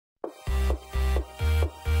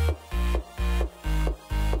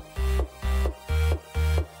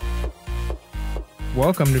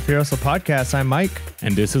Welcome to Pure Hustle Podcast. I'm Mike.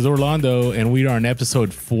 And this is Orlando, and we are on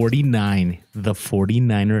episode 49, the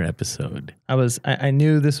 49er episode. I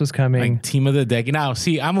knew this was coming. Like team of the decade. Now,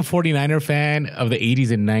 see, I'm a 49er fan of the 80s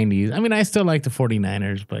and 90s. I mean, I still like the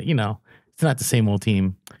 49ers, but, you know, it's not the same old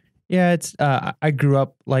team. Yeah, it's. I grew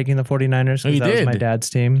up liking the 49ers because that was my dad's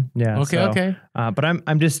team. Yeah. Okay. But I'm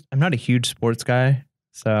not a huge sports guy,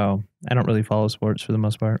 so I don't really follow sports for the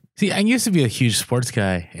most part. See, I used to be a huge sports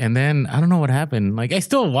guy, and then I don't know what happened. Like, I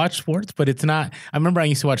still watch sports, but it's not. I remember I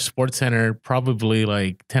used to watch SportsCenter probably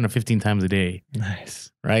like 10 or 15 times a day.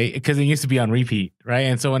 Nice. Right? Because it used to be on repeat, right?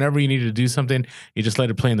 And so whenever you needed to do something, you just let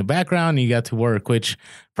it play in the background and you got to work, which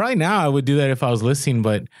probably now I would do that if I was listening,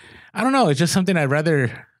 but I don't know. It's just something I'd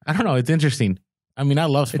rather. I don't know. It's interesting. I mean, I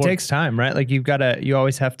love sports. It takes time, right? Like you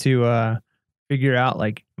always have to figure out,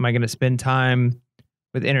 like, am I going to spend time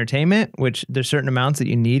with entertainment, which there's certain amounts that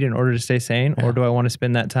you need in order to stay sane, or do I want to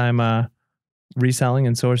spend that time reselling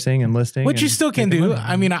and sourcing and listing? Which you still can do.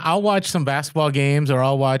 I mean, I'll watch some basketball games or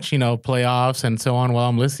I'll watch, playoffs and so on while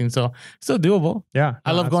I'm listening. So still doable. Yeah.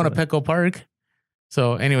 I love going to Petco Park.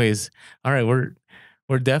 So anyways, all right,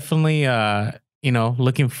 we're definitely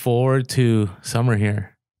looking forward to summer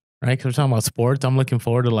here. Right, because we're talking about sports. I'm looking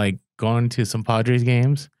forward to like going to some Padres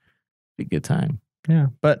games. Be a good time. Yeah,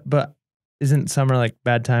 but isn't summer like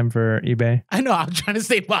bad time for eBay? I know. I'm trying to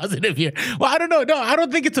stay positive here. Well, I don't know. No, I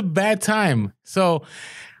don't think it's a bad time. So,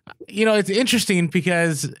 it's interesting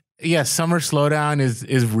because summer slowdown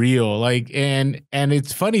is real. Like, and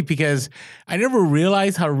it's funny because I never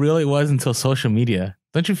realized how real it was until social media.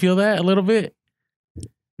 Don't you feel that a little bit?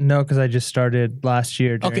 No, because I just started last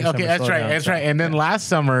year. Okay, that's right. And then last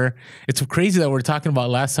summer, it's crazy that we're talking about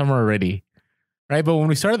last summer already, right? But when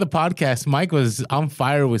we started the podcast, Mike was on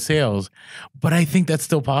fire with sales, but I think that's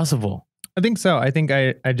still possible. I think so. I think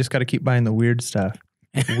I just got to keep buying the weird stuff.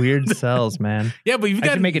 Weird sells, man. Yeah, but you've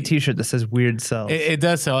got to make a t-shirt that says weird sells. It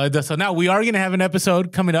does sell. It does sell. Now, we are going to have an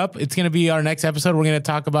episode coming up. It's going to be our next episode. We're going to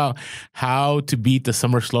talk about how to beat the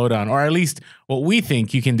summer slowdown, or at least what we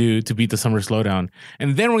think you can do to beat the summer slowdown.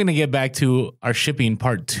 And then we're going to get back to our shipping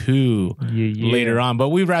part 2 later on. But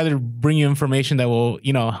we'd rather bring you information that will,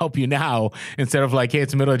 help you now instead of like, hey,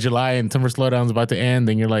 it's the middle of July and summer slowdown's about to end.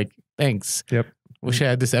 And you're like, thanks. Yep. Wish I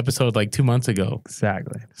had this episode like 2 months ago.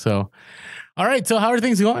 Exactly. So, all right. So how are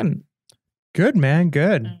things going? Good, man.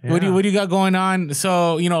 Good. Yeah. What do you got going on?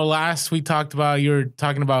 So, last we talked about, you were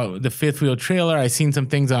talking about the fifth wheel trailer. I seen some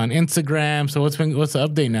things on Instagram. So what's the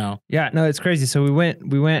update now? Yeah, no, it's crazy. So we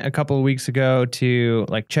went a couple of weeks ago to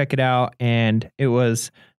like check it out, and it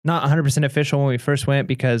was not 100% official when we first went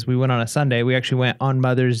because we went on a Sunday. We actually went on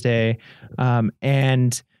Mother's Day,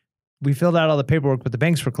 and we filled out all the paperwork, but the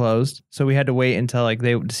banks were closed. So we had to wait until like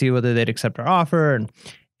they would see whether they'd accept our offer.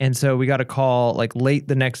 And so we got a call like late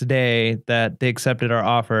the next day that they accepted our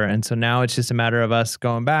offer. And so now it's just a matter of us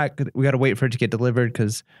going back. We got to wait for it to get delivered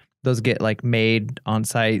because those get like made on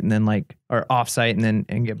site and then or off site and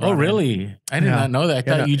get brought Oh, really? in. I did not know that.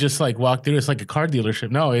 I thought you just like walked through. It's like a car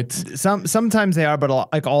dealership. No, it's sometimes they are, but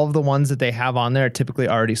like all of the ones that they have on there are typically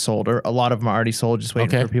already sold, or a lot of them are already sold, just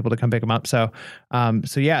waiting for people to come pick them up. So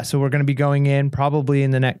we're going to be going in probably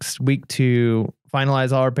in the next week to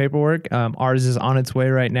finalize all our paperwork. Ours is on its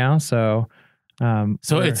way right now. So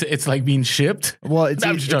it's like being shipped. Well, it's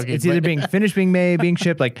either being finished, being made, being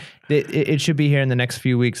shipped. Like it should be here in the next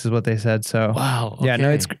few weeks, is what they said. So wow, okay. Yeah, no,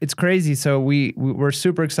 it's crazy. So we're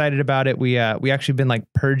super excited about it. We actually been like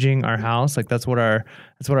purging our house. Like that's what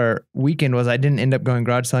our weekend was. I didn't end up going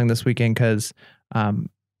garage selling this weekend because I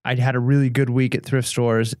had a really good week at thrift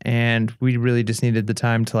stores, and we really just needed the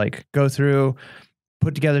time to like go through,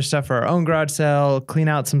 put together stuff for our own garage sale, clean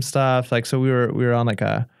out some stuff. Like so, we were on like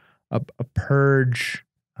a purge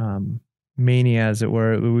mania, as it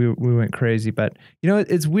were. We went crazy, but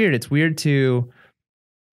it's weird. It's weird to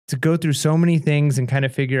go through so many things and kind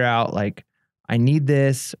of figure out like I need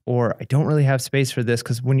this or I don't really have space for this.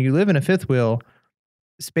 Because when you live in a fifth wheel,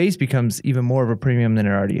 space becomes even more of a premium than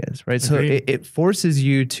it already is, right? So it forces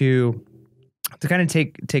you to kind of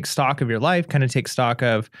take stock of your life, kind of take stock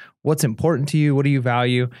of what's important to you, what do you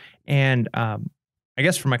value, and I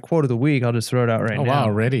guess for my quote of the week, I'll just throw it out right now. Oh, wow,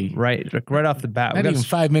 already? Right off the bat. Not even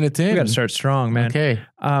 5 minutes in. We got to start strong, man. Okay.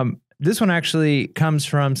 This one actually comes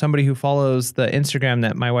from somebody who follows the Instagram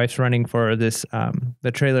that my wife's running for this,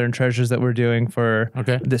 the trailer and treasures that we're doing for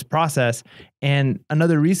this process. And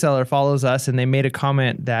another reseller follows us, and they made a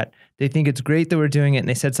comment that they think it's great that we're doing it. And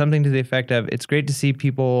they said something to the effect of, it's great to see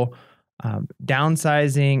people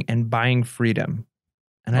downsizing and buying freedom.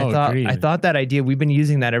 And I thought that idea, we've been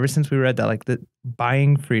using that ever since we read that, like the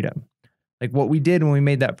buying freedom. Like what we did when we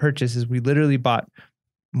made that purchase is we literally bought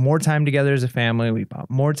more time together as a family. We bought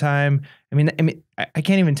more time. I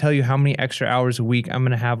can't even tell you how many extra hours a week I'm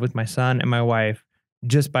going to have with my son and my wife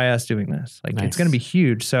just by us doing this. Like Nice. it's going to be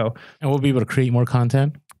huge. So, And we'll be able to create more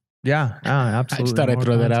content. yeah, absolutely. I just thought I'd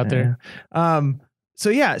throw that out there.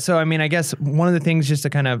 So I guess one of the things just to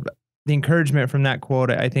kind of the encouragement from that quote,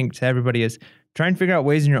 I think to everybody is try and figure out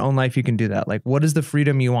ways in your own life you can do that. Like, what is the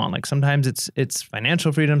freedom you want? Like sometimes it's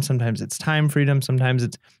financial freedom, sometimes it's time freedom, sometimes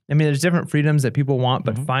there's different freedoms that people want,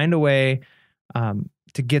 but find a way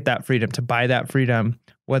to get that freedom, to buy that freedom,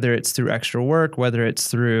 whether it's through extra work, whether it's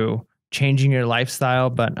through changing your lifestyle.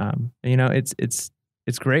 But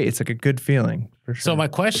it's great. It's like a good feeling for sure. So my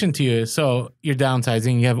question to you is, so you're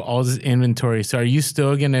downsizing, you have all this inventory. So are you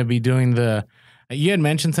still going to be doing you had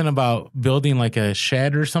mentioned something about building like a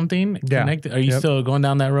shed or something? Yeah. Are you still going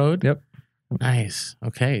down that road? Yep. Nice.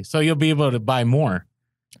 Okay. So you'll be able to buy more.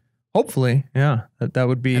 Hopefully. Yeah. That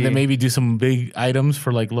would be. And then maybe do some big items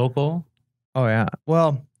for like local. Oh yeah.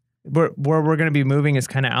 Well, where we're going to be moving is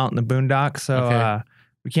kind of out in the boondocks. So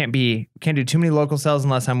we can't do too many local sales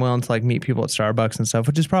unless I'm willing to like meet people at Starbucks and stuff,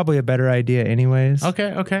 which is probably a better idea anyways.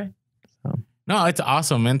 Okay. No, it's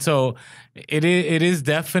awesome. And so it is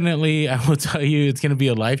definitely, I will tell you, it's going to be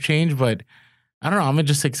a life change, but I don't know. I'm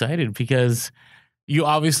just excited because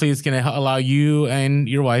it's going to allow you and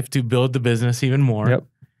your wife to build the business even more. Yep.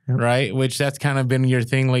 Right. Which that's kind of been your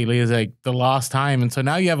thing lately, is like the lost time. And so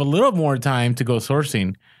now you have a little more time to go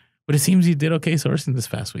sourcing, but it seems you did okay sourcing this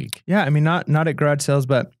past week. Yeah. Not at garage sales,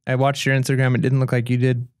 but I watched your Instagram. It didn't look like you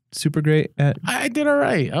did super great at. I did all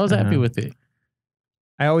right. I was happy with it.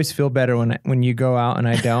 I always feel better when you go out and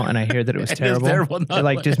I don't, and I hear that it was terrible. It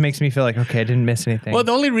like just makes me feel like, okay, I didn't miss anything. Well,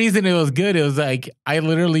 the only reason it was good, it was like I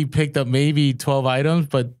literally picked up maybe 12 items,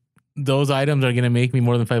 but those items are going to make me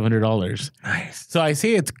more than $500. Nice. So I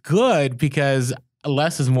say it's good because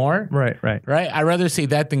less is more. Right. I'd rather say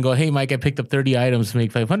that than go, hey, Mike, I picked up 30 items to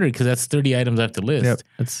make 500, because that's 30 items I have to list. Yep.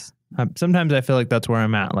 It's sometimes I feel like that's where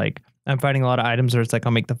I'm at. Like I'm finding a lot of items where it's like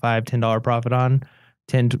I'll make the $5, $10 profit on,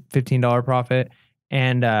 $10 to $15 profit.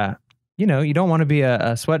 And, you don't want to be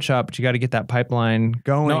a sweatshop, but you got to get that pipeline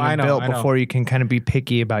going and built before you can kind of be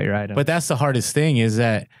picky about your items. But that's the hardest thing, is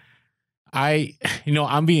that and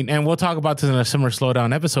we'll talk about this in a summer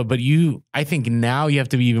slowdown episode, but I think now you have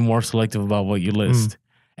to be even more selective about what you list.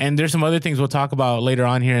 And there's some other things we'll talk about later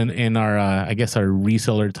on here in our, I guess, our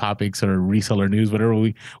reseller topics or reseller news, whatever.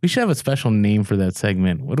 We should have a special name for that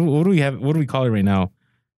segment. What do we have? What do we call it right now?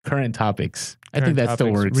 Current topics. I think that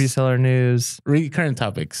still works. Reseller news. Current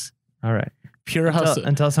topics. All right. Pure hustle.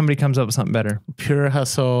 Until somebody comes up with something better. Pure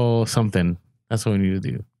hustle something. That's what we need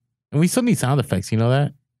to do. And we still need sound effects. You know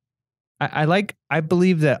that? I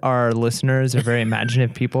believe that our listeners are very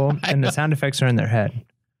imaginative people, and the sound effects are in their head.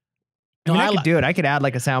 I could do it. I could add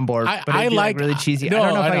like a soundboard, but it'd be like really cheesy. I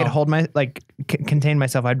don't know if I could hold contain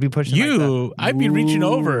myself. I'd be pushing I'd be reaching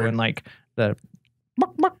over and like the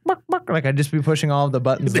like I'd just be pushing all of the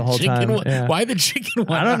buttons the whole time. Yeah. Why the chicken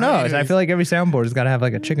one? I don't know. I feel like every soundboard has got to have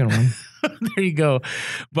like a chicken one. There you go.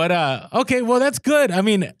 But okay, well that's good. I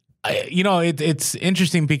mean, it's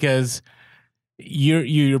interesting because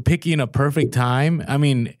you're picking a perfect time. I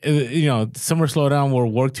mean, summer slowdown will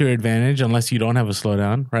work to your advantage unless you don't have a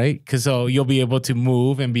slowdown, right? Because so you'll be able to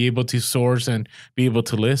move and be able to source and be able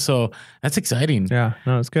to list. So that's exciting. Yeah,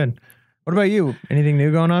 no, it's good. What about you? Anything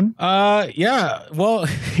new going on? Yeah. Well,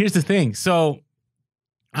 here's the thing. So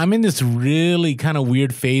I'm in this really kind of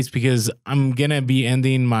weird phase because I'm gonna be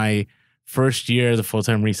ending my first year as a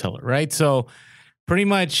full-time reseller, right? So pretty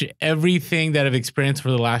much everything that I've experienced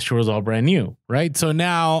for the last year was all brand new, right? So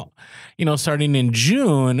now, starting in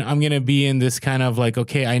June, I'm going to be in this kind of like,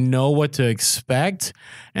 okay, I know what to expect.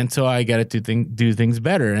 And so I got to do things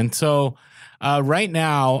better. And so right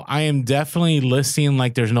now, I am definitely listing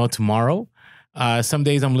like there's no tomorrow. Some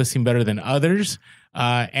days I'm listing better than others.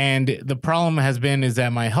 And the problem is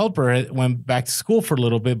that my helper went back to school for a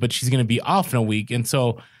little bit, but she's going to be off in a week. And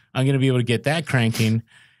so I'm going to be able to get that cranking.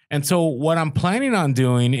 And so what I'm planning on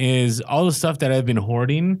doing is all the stuff that I've been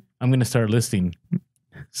hoarding, I'm going to start listing.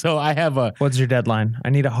 So I have What's your deadline? I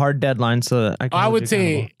need a hard deadline so that I would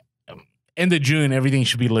say end of June, everything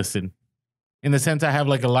should be listed. In the sense I have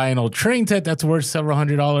like a Lionel train set that's worth several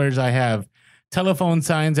 $100s. I have telephone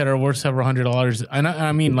signs that are worth several $100s. And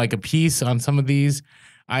I mean like a piece on some of these.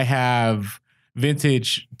 I have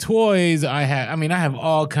vintage toys. I have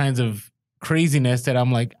all kinds of craziness that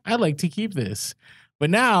I'm like, I'd like to keep this. But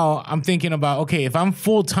now I'm thinking about, okay, if I'm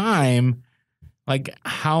full time, like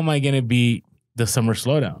how am I going to beat the summer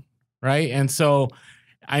slowdown, right? And so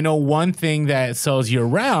I know one thing that sells year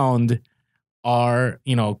round are,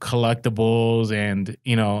 collectibles and,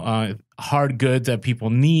 hard goods that people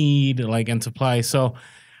need, like, and supply. So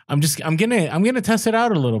I'm gonna test it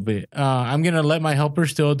out a little bit. I'm gonna let my helper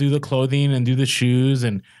still do the clothing and do the shoes,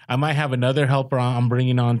 and I might have another helper I'm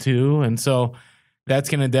bringing on too. And so that's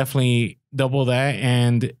gonna definitely double that.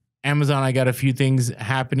 And Amazon, I got a few things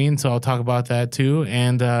happening, so I'll talk about that too.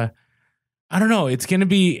 And I don't know, it's gonna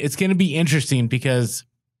be interesting because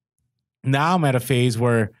now I'm at a phase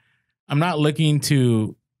where I'm not looking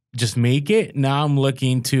to just make it. Now I'm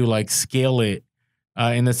looking to like scale it.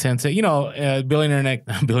 In the sense that, the Millionaire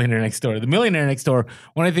Next Door,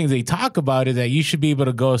 one of the things they talk about is that you should be able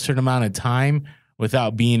to go a certain amount of time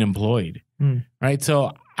without being employed, right?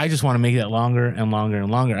 So I just want to make that longer and longer and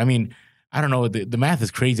longer. I mean, I don't know, the math is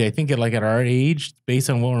crazy. I think at our age, based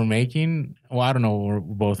on what we're making, well, I don't know what we're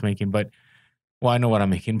both making, but I know what I'm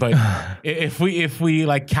making. But if we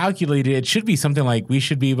like calculate it, it should be something like we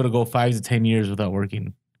should be able to go 5 to 10 years without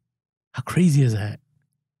working. How crazy is that?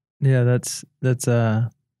 Yeah, that's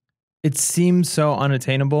it seems so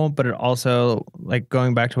unattainable, but it also, like,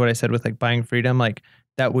 going back to what I said with like buying freedom, like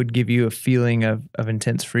that would give you a feeling of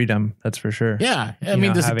intense freedom. That's for sure. Yeah. I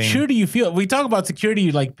mean, the security you feel, we talk about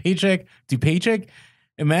security like paycheck to paycheck.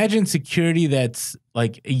 Imagine security that's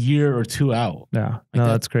like a year or two out. Yeah. No,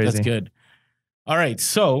 that's crazy. That's good. All right.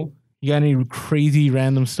 So you got any crazy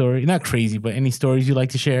random story? Not crazy, but any stories you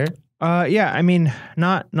like to share? Yeah, I mean,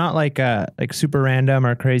 not like super random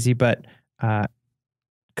or crazy, but a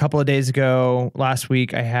couple of days ago, last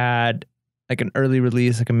week, I had like an early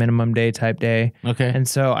release, like a minimum day type day. Okay. And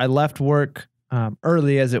so I left work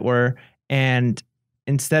early, as it were, and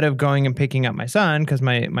instead of going and picking up my son, because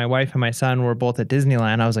my wife and my son were both at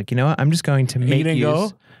Disneyland, I was like, you know what, I'm just going to make you didn't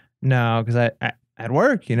go? No, because I at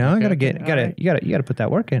work, you know, Okay, you gotta put that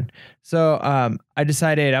work in. So I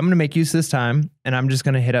decided I'm gonna make use of this time, and I'm just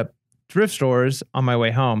gonna hit up thrift stores on my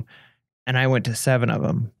way home, and I went to 7 of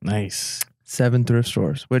them. Nice. 7 thrift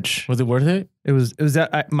stores, which was it worth it? It was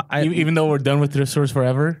that even though we're done with thrift stores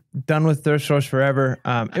forever. Done with thrift stores forever.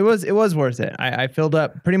 It was worth it. I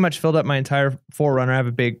pretty much filled up my entire 4Runner. I have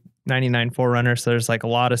a big 99 4Runner, so there's like a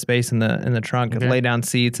lot of space in the trunk, and lay down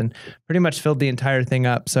seats, and pretty much filled the entire thing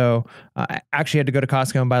up. So I actually had to go to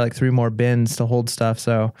Costco and buy like 3 more bins to hold stuff.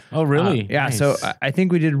 So oh really? Yeah. Nice. So I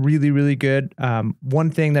think we did really, really good.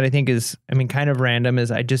 One thing that I think is, I mean, kind of random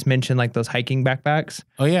is I just mentioned like those hiking backpacks.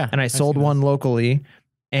 Oh yeah. And I sold one locally,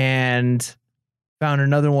 and found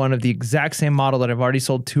another one of the exact same model that I've already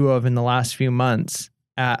sold 2 of in the last few months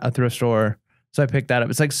at a thrift store. So I picked that up.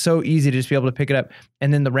 It's like so easy to just be able to pick it up.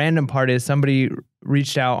 And then the random part is somebody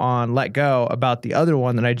reached out on Let Go about the other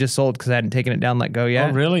one that I just sold because I hadn't taken it down Let Go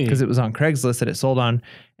yet. Oh, really? Because it was on Craigslist that it sold on.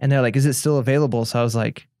 And they're like, is it still available? So I was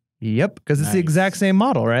like, yep, because it's the exact same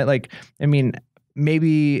model, right? Like, I mean,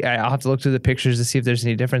 maybe I'll have to look through the pictures to see if there's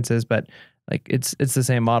any differences, but like it's the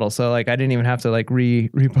same model. So like I didn't even have to like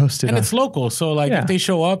repost it. And it's local. So like if they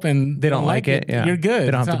show up and they don't like it, you're good.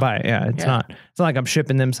 They don't have to buy it. Yeah. It's not like I'm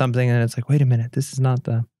shipping them something and it's like, wait a minute, this is not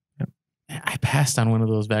the. I passed on one of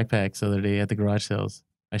those backpacks the other day at the garage sales.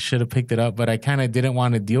 I should have picked it up, but I kind of didn't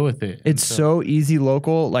want to deal with it. It's so easy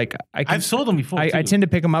local. Like I've sold them before. I tend to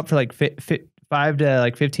pick them up for like $5 to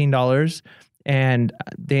like $15. And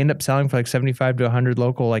they end up selling for like 75 to 100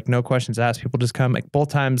 local, like no questions asked. People just come, like both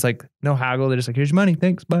times, like no haggle. They're just like, here's your money,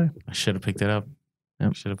 thanks, bye. I should have picked it up.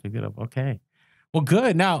 Yep. Should have picked it up. Okay, well,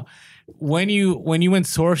 good. Now, when you went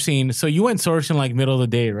sourcing, so you went sourcing like middle of the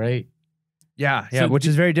day, right? Yeah, so which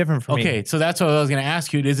is very different for me. Okay, so that's what I was going to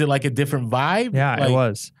ask you. Is it like a different vibe? Yeah, like, it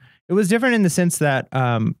was. It was different in the sense that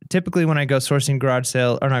typically when I go sourcing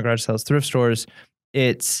thrift stores,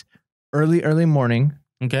 it's early morning.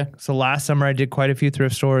 Okay. So last summer I did quite a few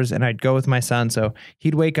thrift stores, and I'd go with my son. So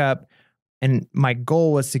he'd wake up, and my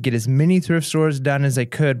goal was to get as many thrift stores done as I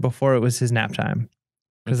could before it was his nap time.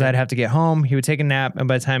 Because I'd have to get home, he would take a nap, and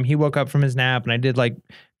by the time he woke up from his nap and I did like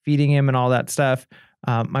feeding him and all that stuff,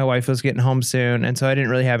 my wife was getting home soon. And so I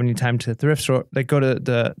didn't really have any time to thrift store, like go to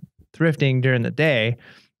the thrifting during the day.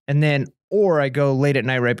 And then, or I go late at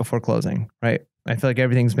night right before closing, right? I feel like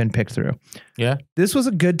everything's been picked through. Yeah. This was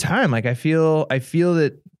a good time. Like I feel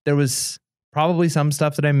that there was probably some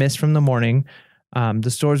stuff that I missed from the morning. The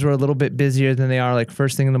stores were a little bit busier than they are like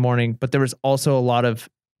first thing in the morning, but there was also a lot of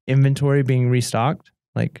inventory being restocked.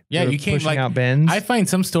 Like you came pushing like out bins. I find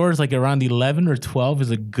some stores like around 11 or 12 is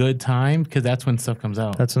a good time because that's when stuff comes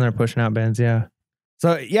out. That's when they're pushing out bins. Yeah.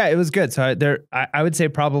 So yeah, it was good. So I would say I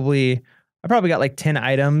probably got like 10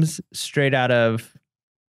 items straight out of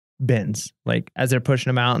bins, like as they're pushing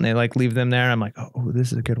them out and they like leave them there. I'm like, oh,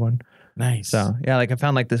 this is a good one. Nice. So yeah, like I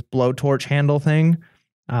found like this blowtorch handle thing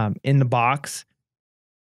in the box.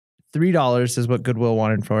 $3 is what Goodwill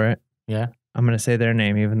wanted for it. Yeah. I'm gonna say their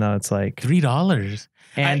name, even though it's like $3.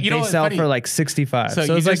 and they sell for like 65.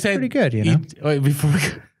 So it's like pretty good, you know. Wait, before,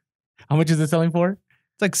 how much is it selling for?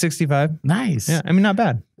 It's like 65. Nice. Yeah, I mean, not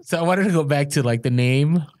bad. So I wanted to go back to like the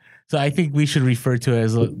name. So I think we should refer to it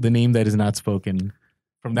as the name that is not spoken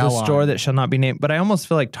from now on. The store that shall not be named. But I almost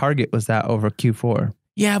feel like Target was that over Q4.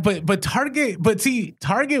 Yeah, but Target. But see,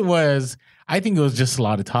 Target was. I think it was just a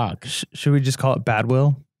lot of talk. Should we just call it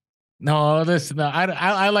Badwill? No,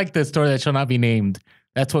 I like the store that shall not be named.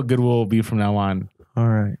 That's what Goodwill will be from now on. All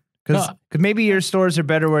right. Because maybe your stores are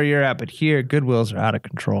better where you're at, but here, Goodwills are out of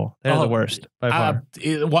control. They're the worst by far.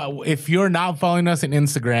 If you're not following us on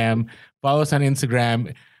Instagram, follow us on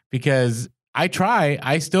Instagram because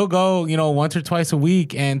I still go, once or twice a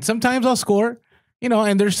week, and sometimes I'll score,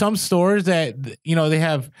 and there's some stores that, they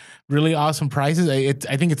have really awesome prices.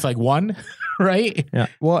 I think it's like one, right? Yeah.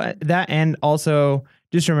 Well, that and also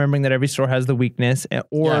just remembering that every store has the weakness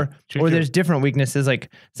or there's different weaknesses.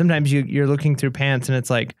 Like sometimes you're looking through pants and it's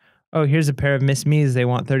like, oh, here's a pair of Miss Me's they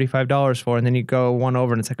want $35 for. And then you go one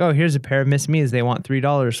over and it's like, oh, here's a pair of Miss Me's they want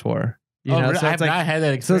 $3 for. So I've not had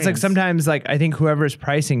that experience. So it's like sometimes like I think whoever's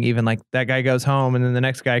pricing even like that guy goes home and then the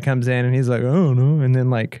next guy comes in and he's like, oh no. And then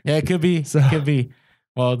like. Yeah, it could be. It could be.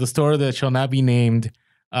 Well, the store that shall not be named,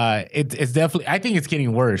 it's definitely, I think it's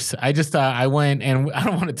getting worse. I went and I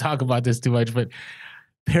don't want to talk about this too much, but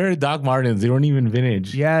pair of Doc Martens, they weren't even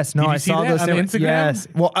vintage. Yes, no, I saw those on Instagram. Yes.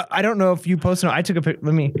 Well, I don't know if you posted. I took a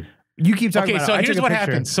picture. You keep talking about it. Okay, so here's what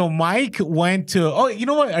happened. So Mike went to, you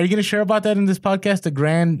know what? Are you going to share about that in this podcast? The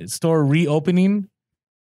Grand store reopening?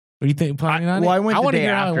 What do you think? Planning on it? Well, I went the day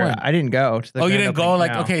after. I didn't go to the you didn't go?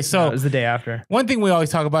 Okay, so. It was the day after. One thing we always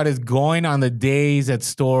talk about is going on the days that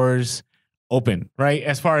stores open, right?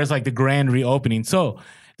 As far as like the grand reopening. So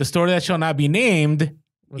the store that shall not be named,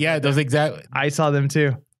 those exact. I saw them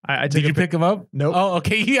too. Did you pick them up? Nope. Oh,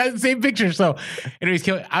 okay. He has the same picture. So, anyways,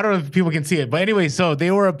 I don't know if people can see it, but anyway, so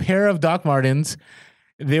they were a pair of Doc Martens.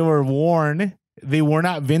 They were worn. They were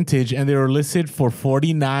not vintage, and they were listed for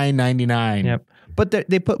 $49.99. Yep. But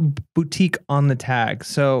they put boutique on the tag,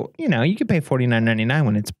 so you can pay $49.99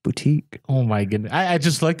 when it's boutique. Oh my goodness! I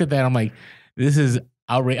just looked at that. I'm like, this is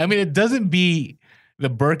outrageous. I mean, it doesn't beat the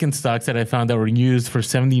Birkenstocks that I found that were used for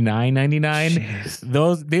 $79.99.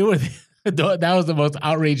 Those they were. That was the most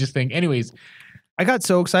outrageous thing. Anyways, I got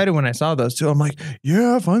so excited when I saw those too. I'm like,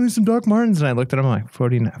 yeah, finally some Doc Martens. And I looked at them like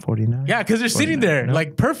 49. Yeah, because they're sitting there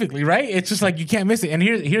like perfectly, right? It's just like you can't miss it. And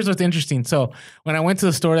here's what's interesting. So when I went to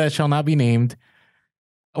the store that shall not be named,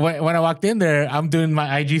 when I walked in there, I'm doing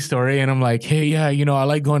my IG story and I'm like, hey, yeah, I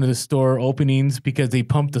like going to the store openings because they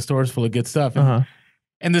pump the stores full of good stuff.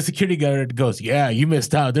 And the security guard goes, yeah, you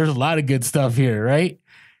missed out. There's a lot of good stuff here, right?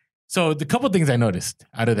 So the couple things I noticed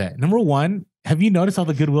out of that. Number one, have you noticed all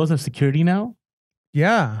the Goodwills have security now?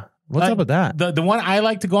 Yeah. What's up with that? The one I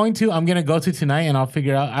like to going to, I'm going to go to tonight and I'll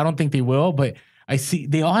figure out. I don't think they will, but I see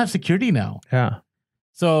they all have security now. Yeah.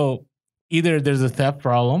 So either there's a theft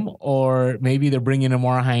problem or maybe they're bringing in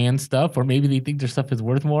more high-end stuff or maybe they think their stuff is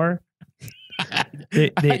worth more.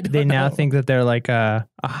 They now think that they're like a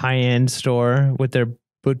high-end store with their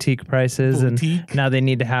boutique prices and now they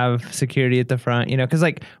need to have security at the front, because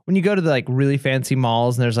like when you go to the like really fancy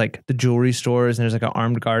malls and there's like the jewelry stores and there's like an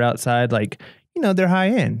armed guard outside, like they're high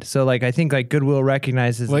end. So like I think like Goodwill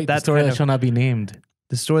recognizes that store that shall not be named.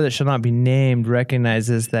 The store that shall not be named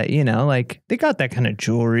recognizes that like they got that kind of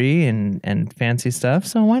jewelry and fancy stuff,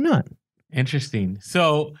 so why not? Interesting.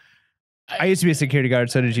 So I used to be a security guard,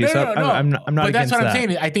 so did you. No. I'm not but against that's what that. I'm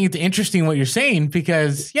saying. I think it's interesting what you're saying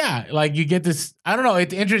because, like you get this. I don't know.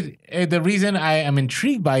 It's interesting. The reason I am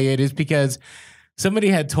intrigued by it is because somebody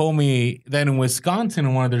had told me that in Wisconsin,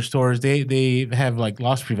 in one of their stores, they have like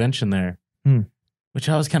loss prevention there, which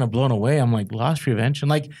I was kind of blown away. I'm like, loss prevention.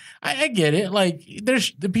 Like I get it. Like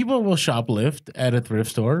the people will shoplift at a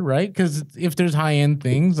thrift store, right? Because if there's high end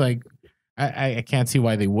things, like I can't see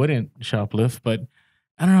why they wouldn't shoplift, but.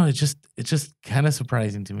 I don't know. It's just kind of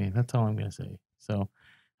surprising to me. That's all I'm gonna say. So,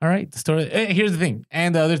 all right. The store. Here's the thing,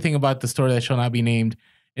 and the other thing about the store that shall not be named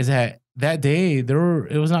is that day it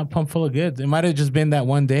was not pumped full of goods. It might have just been that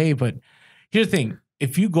one day. But here's the thing: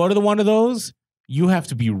 if you go to one of those, you have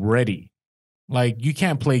to be ready. Like you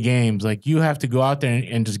can't play games. Like you have to go out there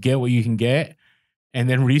and just get what you can get, and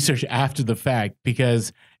then research after the fact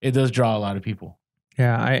because it does draw a lot of people.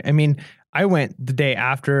 Yeah, I mean. I went the day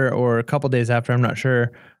after or a couple days after, I'm not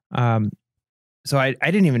sure. So I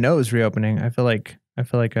didn't even know it was reopening. I feel like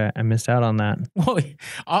I missed out on that. Well,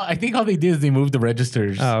 I think all they did is they moved the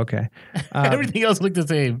registers. Oh, okay. Everything else looked the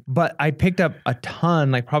same. But I picked up a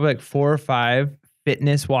ton, like probably like 4 or 5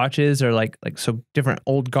 fitness watches or like so different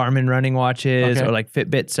old Garmin running watches Okay. or like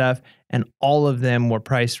Fitbit stuff, and all of them were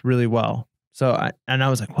priced really well. So I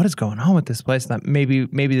was like, what is going on with this place? That maybe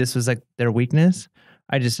this was like their weakness.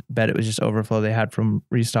 I just bet it was just overflow they had from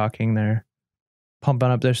restocking their pumping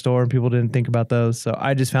up their store, and people didn't think about those. So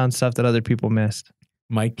I just found stuff that other people missed.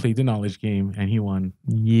 Mike played the knowledge game and he won.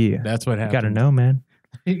 Yeah. That's what happened. You gotta know, man.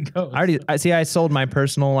 There you go. I sold my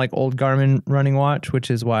personal like old Garmin running watch,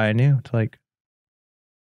 which is why I knew to like.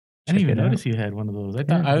 I didn't even check it notice you had one of those. I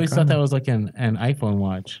Yeah, always thought Garmin. that was like an iPhone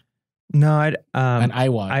watch. No, An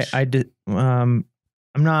iWatch. I did. I'm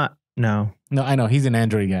not. No. No, I know. He's an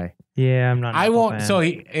Android guy. Yeah, I'm not. I won't. So,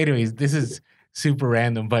 anyways, this is super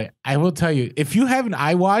random, but I will tell you, if you have an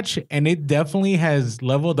iWatch and it definitely has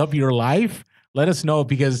leveled up your life, let us know,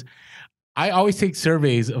 because I always take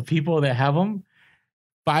surveys of people that have them.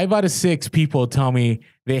 5 out of 6 people tell me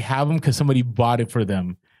they have them because somebody bought it for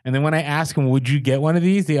them. And then when I ask them, would you get one of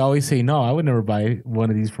these? They always say, no, I would never buy one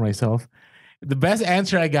of these for myself. The best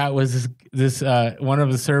answer I got was this one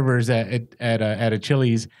of the servers at a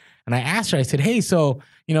Chili's. And I asked her, I said, hey, so,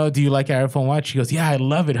 do you like your iPhone watch? She goes, yeah, I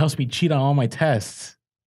love it. It helps me cheat on all my tests.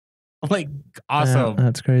 I'm like, awesome. Yeah,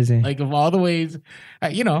 that's crazy. Like, of all the ways,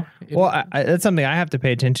 Well, that's something I have to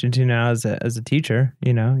pay attention to now as a teacher.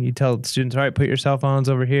 You tell students, all right, put your cell phones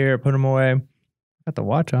over here, put them away. Got the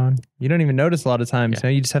watch on. You don't even notice a lot of times.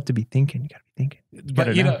 Yeah. You just have to be thinking. You got to be thinking.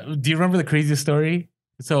 But do you remember the craziest story?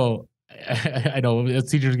 So I know a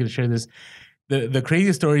teacher's going to share this. The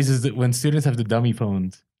craziest stories is that when students have the dummy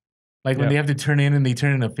phones, like when they have to turn in and they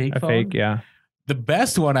turn in a fake phone. Fake, yeah. The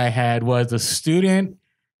best one I had was a student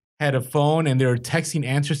had a phone and they were texting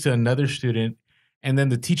answers to another student. And then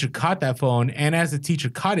the teacher caught that phone. And as the teacher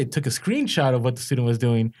caught it, took a screenshot of what the student was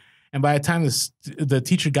doing. And by the time the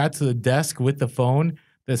teacher got to the desk with the phone,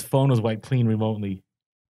 this phone was wiped clean remotely.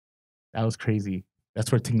 That was crazy.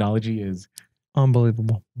 That's where technology is.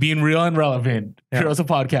 Unbelievable. Being real and relevant. Yep. Heroes of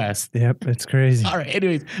podcast. Yep, it's crazy. All right,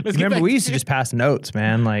 anyways. Remember, we used to just pass notes,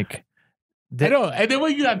 man. Like, I know. And then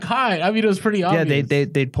when you got caught, I mean, it was pretty obvious. Yeah,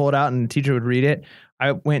 they'd pull it out and the teacher would read it.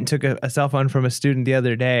 I went and took a cell phone from a student the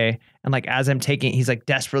other day, and like as I'm taking it, he's like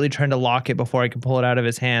desperately trying to lock it before I can pull it out of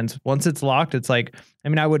his hands. Once it's locked, it's like, I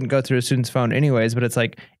mean, I wouldn't go through a student's phone anyways, but it's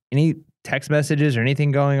like any text messages or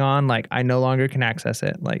anything going on, like I no longer can access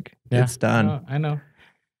it. Like it's done. I know.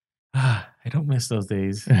 I don't miss those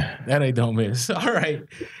days. That I don't miss. All right.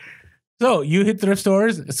 So you hit thrift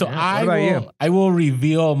stores. So yeah, I will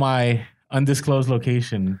reveal my undisclosed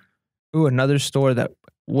location. Ooh, another store that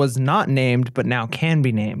was not named, but now can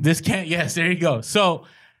be named. Yes, there you go. So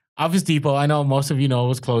Office Depot, I know most of you know it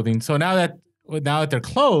was clothing. So now that they're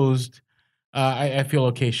closed, I feel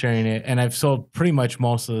okay sharing it. And I've sold pretty much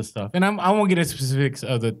most of the stuff. And I won't get into specifics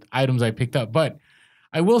of the items I picked up, but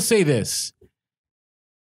I will say this.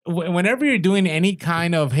 Whenever you're doing any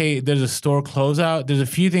kind of, hey, there's a store closeout, there's a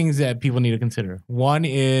few things that people need to consider. One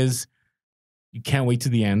is you can't wait to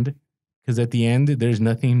the end, because at the end, there's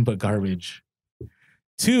nothing but garbage.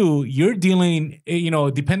 2, you're dealing,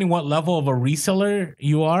 depending what level of a reseller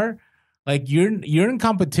you are, like you're in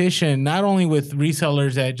competition not only with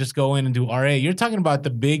resellers that just go in and do RA. You're talking about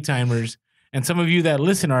the big timers, and some of you that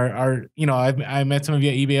listen are I met some of you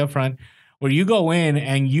at eBay Upfront, where you go in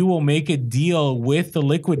and you will make a deal with the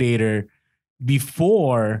liquidator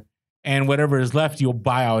before, and whatever is left, you'll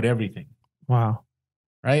buy out everything. Wow,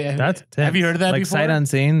 right? That's intense. Have you heard of that like before? Sight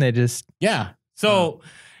unseen, they just So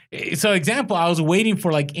example, I was waiting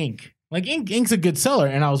for like Ink. Like Ink's a good seller,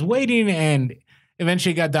 and I was waiting, and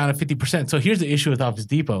eventually it got down to 50%. So here's the issue with Office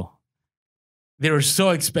Depot. They were so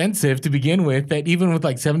expensive to begin with that even with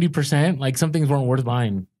like 70%, like some things weren't worth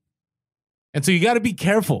buying. And so you got to be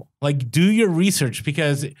careful. Like, do your research,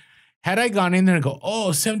 because had I gone in there and go,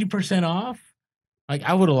 70% off, like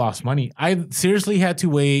I would have lost money. I seriously had to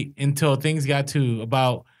wait until things got to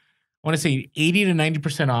about, I want to say 80 to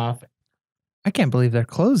 90% off. I can't believe they're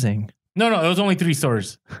closing. No, it was only 3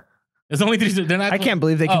 stores. There's only 3 stores. They're not. I can't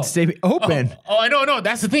believe they can stay open. I don't know.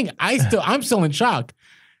 That's the thing. I'm still in shock.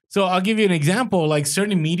 So I'll give you an example. Like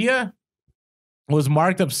certain media was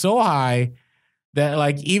marked up so high that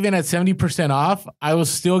like even at 70% off, I was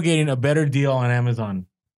still getting a better deal on Amazon.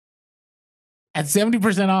 At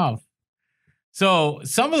 70% off. So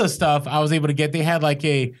some of the stuff I was able to get, they had like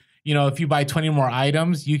a, if you buy 20 more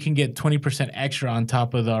items, you can get 20% extra on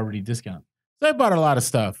top of the already discount. So I bought a lot of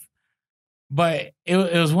stuff. But it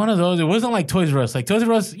was one of those, it wasn't like Toys R Us. Like Toys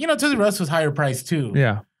R Us, Toys R Us was higher priced too.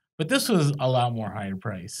 Yeah. But this was a lot more higher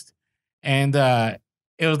priced. And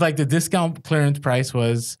it was like the discount clearance price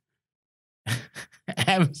was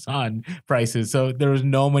Amazon prices. So there was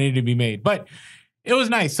no money to be made. But It was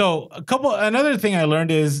nice. So another thing I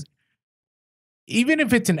learned is even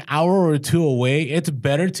if it's an hour or two away, it's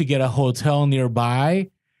better to get a hotel nearby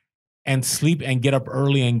and sleep and get up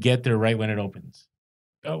early and get there right when it opens.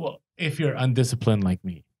 Well, if you're undisciplined like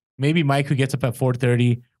me, maybe Mike, who gets up at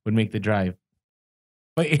 4:30, would make the drive.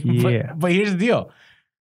 But, Yeah. but here's the deal.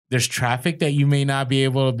 There's traffic that you may not be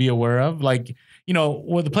able to be aware of. Like,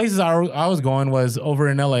 the places I was going was over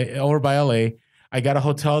in LA, over by LA. I got a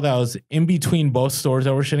hotel that was in between both stores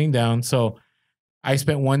that were shutting down. So I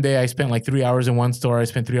spent like 3 hours in one store. I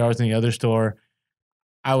spent 3 hours in the other store.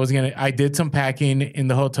 I did some packing in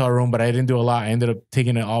the hotel room, but I didn't do a lot. I ended up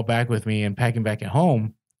taking it all back with me and packing back at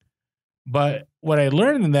home. But what I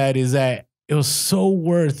learned in that is that it was so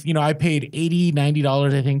worth, I paid $80,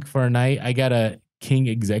 $90, I think, for a night. I got a king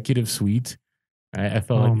executive suite. I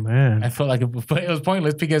felt like it was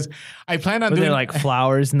pointless because I planned on doing there like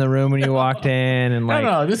flowers in the room when you walked in and like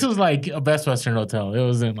no, this was like a Best Western hotel. It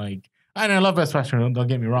wasn't like, and I love Best Western, don't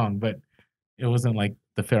get me wrong, but it wasn't like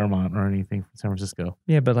the Fairmont or anything from San Francisco.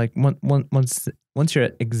 Yeah, but like once you're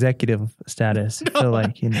at executive status, I feel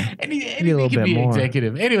like anything a little bit more.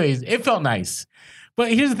 Executive. Anyways, it felt nice.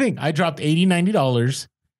 But here's the thing: I dropped $80, $90.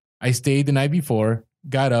 I stayed the night before,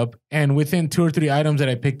 got up, and within 2 or 3 items that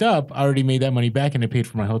I picked up, I already made that money back, and I paid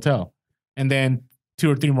for my hotel. And then 2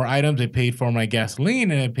 or 3 more items, I paid for my gasoline,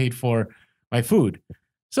 and I paid for my food.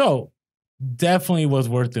 So definitely was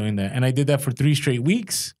worth doing that. And I did that for 3 straight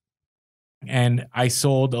weeks. And I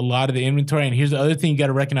sold a lot of the inventory. And here's the other thing you got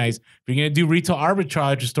to recognize. If you're going to do retail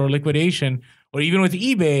arbitrage or store liquidation, or even with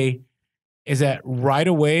eBay, is that right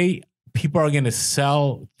away, people are going to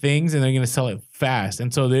sell things and they're going to sell it fast.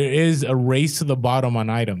 And so there is a race to the bottom on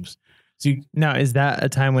items. So now, is that a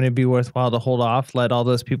time when it'd be worthwhile to hold off, let all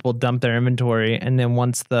those people dump their inventory, and then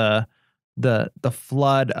once the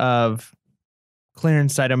flood of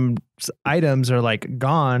clearance items are like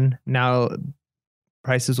gone, now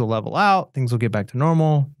prices will level out, things will get back to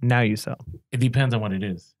normal. Now you sell. It depends on what it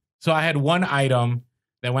is. So I had one item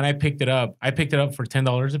that when I picked it up for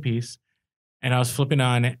 $10 a piece, and I was flipping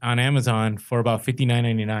on Amazon for about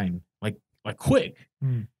 $59.99, like quick.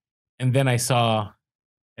 And then I saw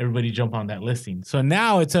everybody jump on that listing. So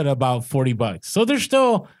now it's at about $40. So there's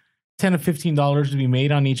still $10 to $15 to be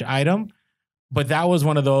made on each item, but that was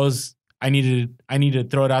one of those I needed to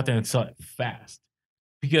throw it out there and sell it fast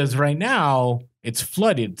because right now it's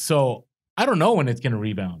flooded. So I don't know when it's going to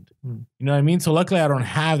rebound. You know what I mean? So luckily I don't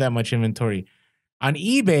have that much inventory. On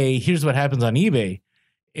eBay, here's what happens on eBay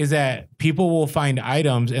is that people will find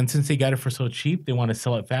items, and since they got it for so cheap, they want to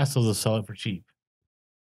sell it fast, so they'll sell it for cheap.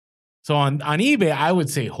 So on eBay, I would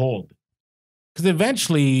say hold. Because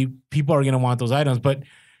eventually people are going to want those items. But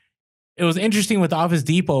it was interesting with Office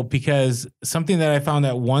Depot because something that I found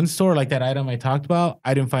at one store, like that item I talked about,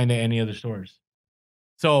 I didn't find at any other stores.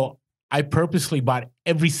 So I purposely bought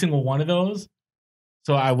every single one of those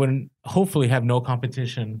so I wouldn't hopefully have no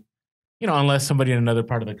competition, unless somebody in another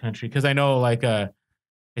part of the country. Because I know I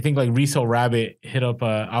think like Resell Rabbit hit up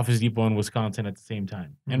Office Depot in Wisconsin at the same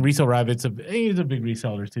time. And Resell Rabbit's he's a big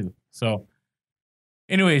reseller too. So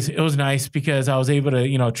anyways, it was nice because I was able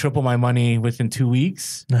to, triple my money within 2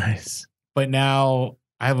 weeks. Nice. But now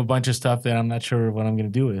I have a bunch of stuff that I'm not sure what I'm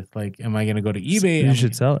going to do with. Like, am I going to go to eBay? You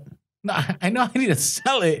should sell it. No, I know I need to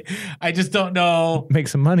sell it. I just don't know. Make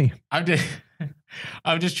some money. I'm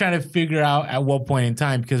just trying to figure out at what point in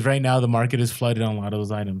time, because right now the market is flooded on a lot of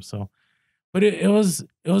those items. So, but it was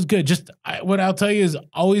good. Just what I'll tell you is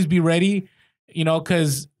always be ready,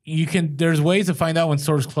 because there's ways to find out when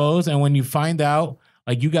stores close. And when you find out,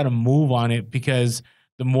 like, you got to move on it, because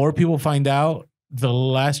the more people find out, the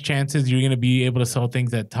less chances you're going to be able to sell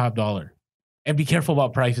things at top dollar. And be careful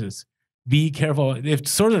about prices. Be careful. If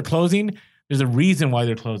stores are closing, there's a reason why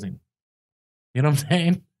they're closing. You know what I'm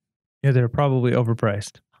saying? Yeah, they're probably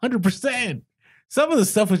overpriced. 100%. Some of the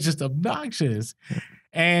stuff was just obnoxious.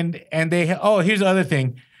 And here's the other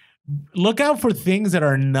thing. Look out for things that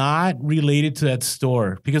are not related to that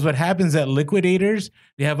store, because what happens at liquidators,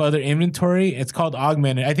 they have other inventory. It's called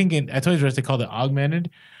augmented. I think at Toys R Us they called it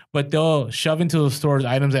augmented, but they'll shove into the stores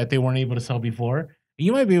items that they weren't able to sell before.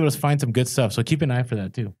 You might be able to find some good stuff, so keep an eye for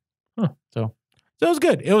that too. So it was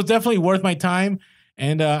good. It was definitely worth my time,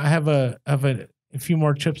 and I have a few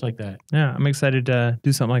more trips like that. Yeah, I'm excited to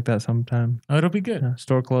do something like that sometime. Oh, it'll be good.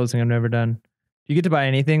 Store closing I've never done. Do you get to buy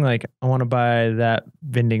anything? Like, I want to buy that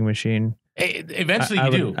vending machine. Eventually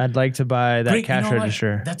you do. I'd like to buy that cash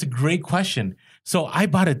register. That's a great question. So I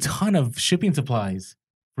bought a ton of shipping supplies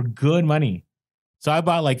for good money. So I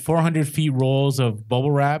bought like 400 feet rolls of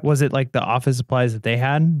bubble wrap. Was it like the office supplies that they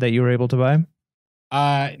had that you were able to buy?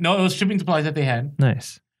 No, it was shipping supplies that they had.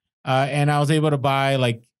 Nice. and I was able to buy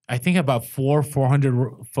like I think about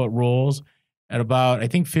 400-foot rolls at about I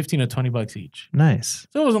think 15 to $20 each. Nice.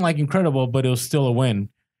 So it wasn't like incredible, but it was still a win.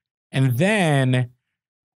 And then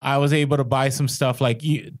I was able to buy some stuff like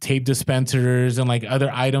tape dispensers and like other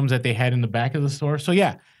items that they had in the back of the store. So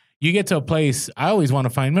yeah, you get to a place. I always want to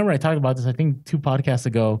find. Remember I talked about this I think 2 podcasts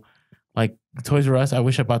ago. Like Toys R Us, I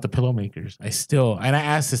wish I bought the pillow makers. I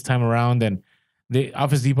asked this time around, and the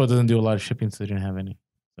Office Depot doesn't do a lot of shipping, so they didn't have any.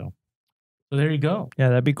 So there you go. Yeah,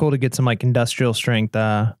 that'd be cool to get some like industrial strength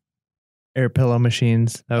air pillow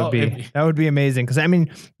machines. That would be amazing. Because I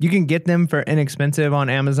mean, you can get them for inexpensive on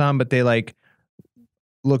Amazon, but they like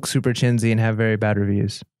look super chintzy and have very bad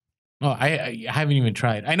reviews. Oh, I haven't even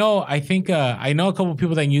tried. I know a couple of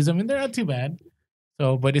people that use them, and they're not too bad.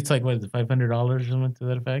 So, but it's like what is it, $500 or something to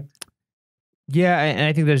that effect? Yeah, and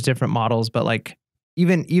I think there's different models, but like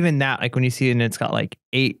even that, like when you see it and it's got like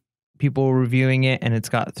 8 people reviewing it and it's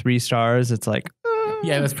got 3 stars, it's like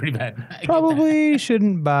yeah, that's pretty bad. Probably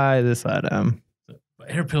shouldn't buy this item.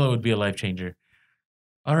 Air pillow would be a life changer.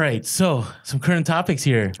 All right, so some current topics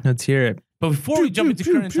here. Let's hear it. But before we jump into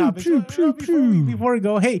current topics, before we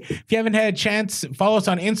go, hey, if you haven't had a chance, follow us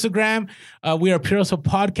on Instagram. We are Pure Hustle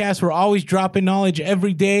Podcast. We're always dropping knowledge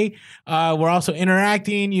every day. We're also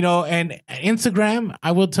interacting, and Instagram,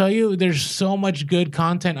 I will tell you, there's so much good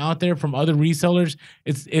content out there from other resellers.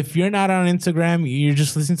 If you're not on Instagram, you're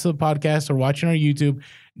just listening to the podcast or watching our YouTube,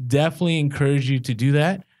 definitely encourage you to do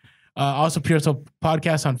that. Also, Pure Hustle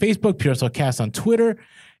Podcast on Facebook, Pure Hustle Cast on Twitter.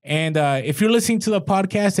 And if you're listening to the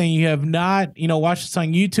podcast and you have not, watched us on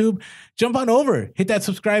YouTube, jump on over, hit that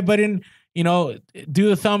subscribe button, do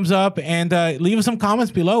the thumbs up, and leave us some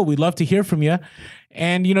comments below. We'd love to hear from you.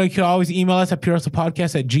 And, you can always email us at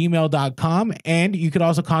purehustlepodcast@gmail.com. And you could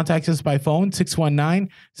also contact us by phone,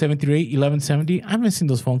 619-738-1170. I'm missing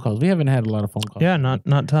those phone calls. We haven't had a lot of phone calls. Yeah,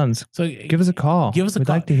 not tons. So give us a call. We'd call.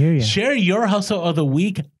 Like to hear you. Share your hustle of the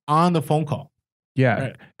week on the phone call.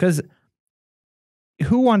 Yeah, because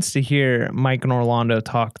who wants to hear Mike and Orlando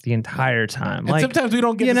talk the entire time? And sometimes we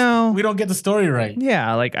don't get we don't get the story right.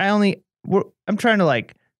 Yeah, like I'm trying to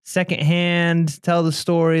like secondhand tell the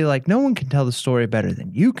story. Like no one can tell the story better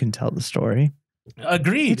than you can tell the story.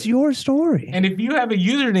 Agreed. It's your story. And if you have a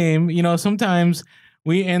username, sometimes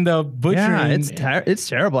we end up butchering. Yeah, it's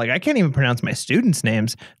terrible. Like I can't even pronounce my students'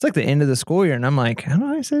 names. It's like the end of the school year, and I'm like, how do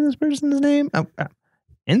I say this person's name?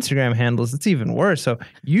 Instagram handles, it's even worse. So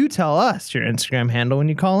you tell us your Instagram handle when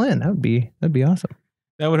you call in. That'd be awesome.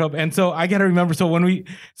 That would help. And so I got to remember.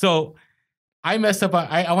 So I messed up.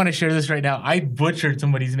 I want to share this right now. I butchered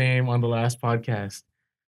somebody's name on the last podcast.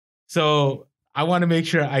 So I want to make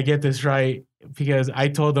sure I get this right because I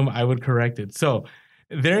told them I would correct it. So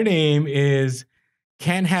their name is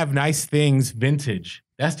Can't Have Nice Things Vintage.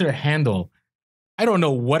 That's their handle. I don't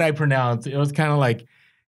know what I pronounced. It was kind of like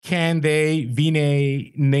Can They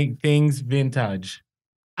Vine Things Vintage.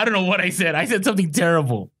 I don't know what I said. I said something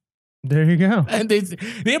terrible. There you go. And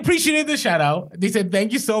they appreciated the shout out. They said,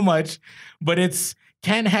 thank you so much. But it's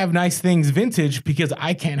Can't Have Nice Things Vintage because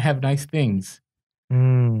I can't have nice things.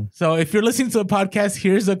 So if you're listening to the podcast,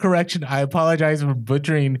 here's a correction. I apologize for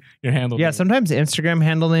butchering your handle. Yeah, sometimes Instagram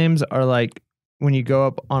handle names are like when you go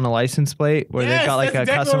up on a license plate where they've got like a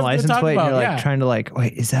custom license plate and you're like trying to like,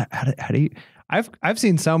 wait, is that, how do you... I've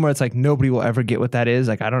seen some where it's like nobody will ever get what that is.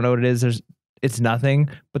 Like I don't know what it is. It's nothing,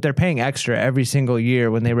 but they're paying extra every single year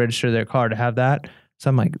when they register their car to have that. So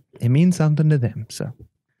I'm like, it means something to them. So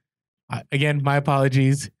again, my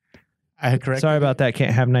apologies. I correct. Sorry about that.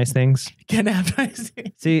 Can't have nice things. Can't have nice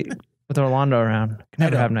things. See, with Orlando around, can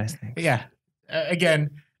never have nice things. Yeah.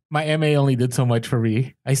 Again, my MA only did so much for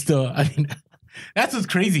me. That's what's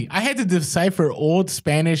crazy. I had to decipher old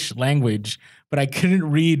Spanish language, but I couldn't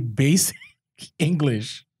read basic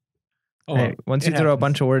English. Oh, hey, once you throw a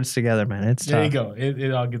bunch of words together, man, it's tough. There you go.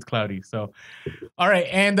 It all gets cloudy. So, all right.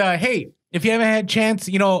 And hey, if you haven't had a chance,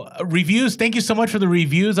 reviews, thank you so much for the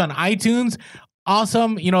reviews on iTunes.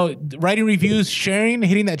 Awesome. Writing reviews, sharing,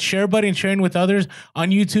 hitting that share button, sharing with others on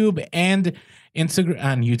YouTube and Instagram,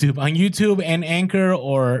 on YouTube and Anchor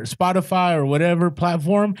or Spotify or whatever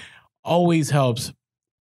platform always helps.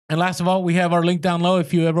 And last of all, we have our link down low.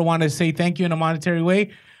 If you ever want to say thank you in a monetary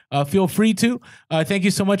way, feel free to. Thank you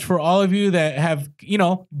so much for all of you that have,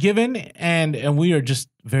 given, and we are just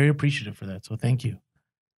very appreciative for that. So thank you.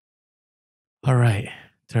 All right,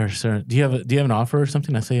 sir. Do you have an offer or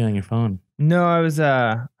something? I saw you on your phone. No,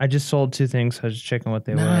 I just sold 2 things. So I was just checking what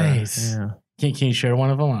they were. Nice. Yeah. Can you share one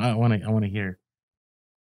of them? I want to hear.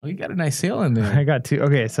 Oh, you got a nice sale in there. I got 2.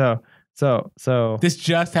 Okay, so So This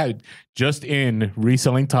just in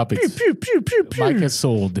reselling topics. pew, pew, pew, pew. Mike has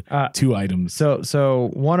sold 2 items.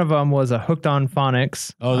 So one of them was a hooked on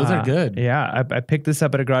phonics. Oh, those are good. Yeah, I picked this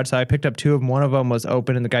up at a garage sale. I picked up 2 of them. One of them was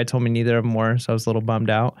open, and the guy told me neither of them were, so I was a little bummed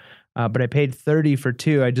out. But I paid $30 for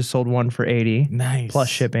 2. I just sold 1 for $80. Nice. Plus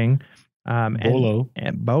shipping. Bolo.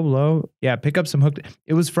 And Bolo. Yeah, pick up some hooked.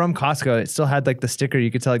 It was from Costco. It still had like the sticker.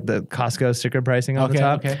 You could tell like the Costco sticker pricing on the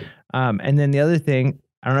top. Okay. And then the other thing,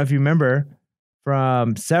 I don't know if you remember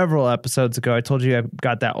from several episodes ago, I told you I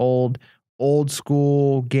got that old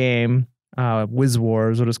school game, Wiz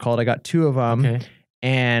War is what it's called. I got 2 of them,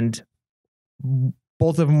 and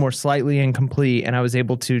both of them were slightly incomplete, and I was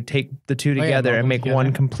able to take the 2 together and make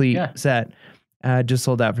one complete set. Just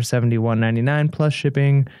sold that for $71.99 plus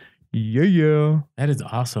shipping. Yeah. That is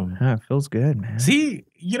awesome. It feels good, man. See,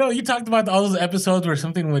 you talked about all those episodes where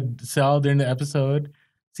something would sell during the episode.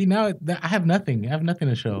 See, now I have nothing. I have nothing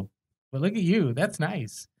to show. But look at you. That's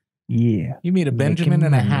nice. Yeah. You made a Benjamin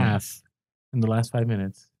and a half in the last 5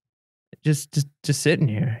 minutes. Just sitting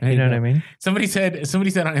here. There You know what I mean? Somebody said on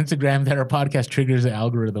Instagram that our podcast triggers the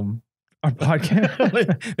algorithm. Our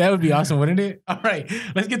podcast. That would be awesome, wouldn't it? All right.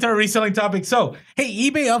 Let's get to our reselling topic. So, hey,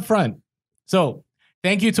 eBay upfront. So,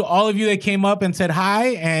 thank you to all of you that came up and said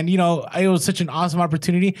hi. And, it was such an awesome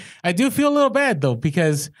opportunity. I do feel a little bad, though,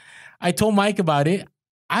 because I told Mike about it.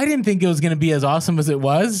 I didn't think it was going to be as awesome as it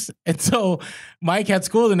was. And so Mike had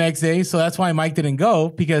school the next day. So that's why Mike didn't go,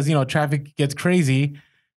 because, traffic gets crazy.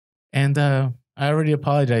 And I already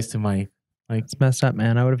apologized to Mike. Like, it's messed up,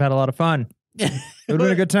 man. I would have had a lot of fun. It would have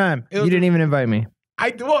been a good time. You didn't even invite me.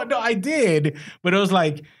 No, I did. But it was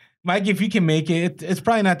like, Mike, if you can make it, it's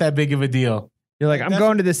probably not that big of a deal. You're like, I'm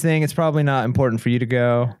going to this thing. It's probably not important for you to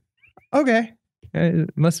go. Okay.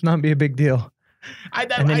 It must not be a big deal. And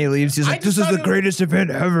then he leaves. He's like, this is the greatest event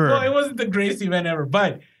ever. Well, it wasn't the greatest event ever,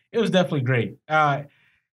 but it was definitely great.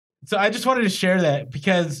 So I just wanted to share that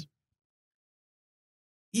because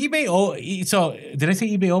eBay. So did I say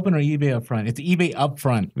eBay Open or eBay Upfront? It's eBay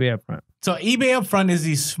Upfront. eBay Upfront. So eBay Upfront is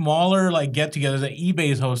these smaller like get-togethers that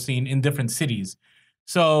eBay is hosting in different cities.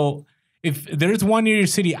 So if there's one near your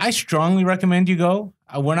city, I strongly recommend you go.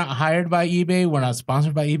 We're not hired by eBay. We're not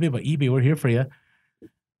sponsored by eBay, but eBay, we're here for you.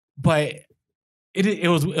 But it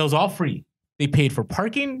was all free. They paid for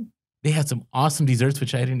parking. They had some awesome desserts,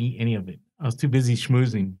 which I didn't eat any of it. I was too busy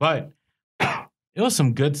schmoozing, but it was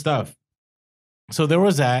some good stuff. So there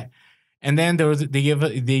was that, and then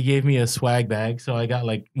they gave me a swag bag. So I got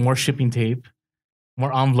like more shipping tape,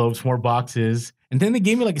 more envelopes, more boxes, and then they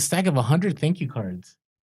gave me like a stack of 100 thank you cards.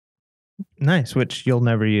 Nice, which you'll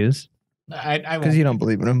never use. Because you don't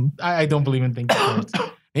believe in them. I don't believe in thank you cards.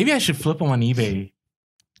 Maybe I should flip them on eBay.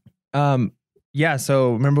 Yeah,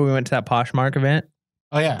 so remember we went to that Poshmark event?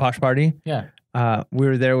 Oh, yeah. Posh party? Yeah. We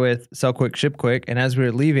were there with Sell Quick, Ship Quick, and as we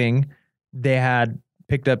were leaving, they had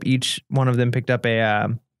picked up, each one of them picked up a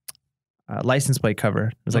license plate cover.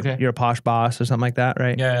 It was like, you're a posh boss or something like that,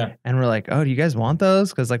 right? Yeah. And we're like, oh, do you guys want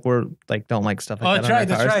those? Because like we're like, don't like stuff like that. That's right,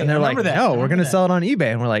 that's right. And they're like, no, we're going to sell it on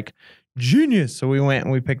eBay. And we're like, genius. So we went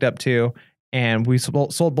and we picked up 2. And we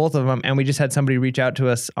sold both of them. And we just had somebody reach out to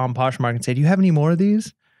us on Poshmark and say, do you have any more of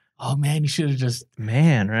these? Oh, man, you should have just...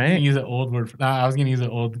 Man, right? Use an old word. I was going to use an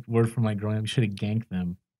old word from my growing up. You should have ganked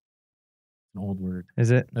them. An old word.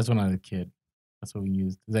 Is it? That's when I was a kid. That's what we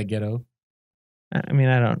used. Is that ghetto? I mean,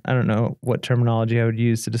 I don't know what terminology I would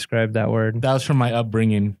use to describe that word. That was from my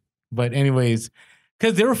upbringing. But anyways,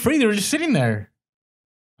 because they were free. They were just sitting there.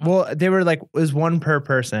 Well, they were like, it was 1 per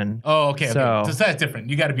person. Oh, okay. So that's different.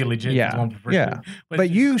 You got to be legit. Yeah. 1 per person. Yeah. But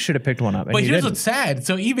you should have picked one up. But here's what's sad.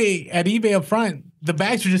 So at eBay up front, the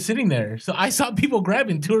bags were just sitting there. So I saw people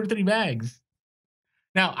grabbing 2 or 3 bags.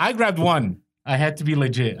 Now, I grabbed 1. I had to be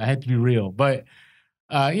legit. I had to be real. But,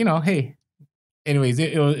 hey. Anyways,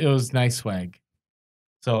 it was nice swag.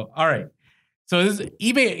 So, all right. So this is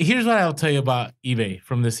eBay. Here's what I'll tell you about eBay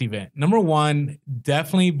from this event. Number 1,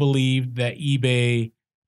 definitely believe that eBay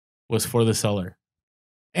was for the seller.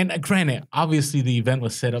 And granted, obviously the event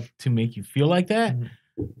was set up to make you feel like that,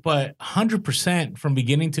 but 100% from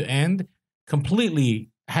beginning to end, completely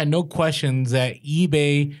had no questions that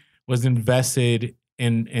eBay was invested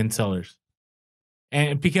in sellers.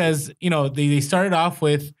 And because, they started off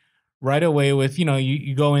with right away with,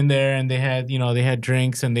 you go in there and they had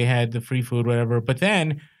drinks and they had the free food, whatever. But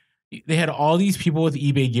then they had all these people with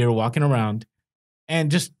eBay gear walking around and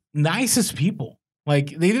just nicest people.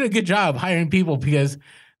 Like, they did a good job hiring people because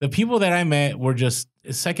the people that I met were just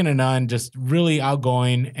second to none, just really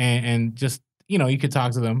outgoing and just, you could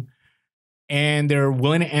talk to them. And they're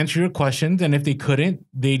willing to answer your questions. And if they couldn't,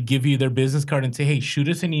 they'd give you their business card and say, hey, shoot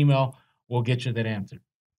us an email. We'll get you that answer.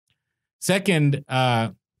 Second,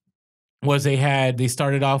 was they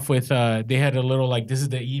started off with they had a little like, this is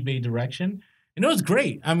the eBay direction, and it was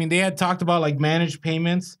great. I mean, they had talked about like managed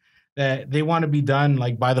payments that they want to be done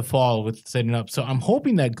like by the fall with setting up. So I'm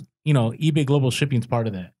hoping that eBay global shipping is part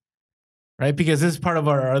of that, right? Because this is part of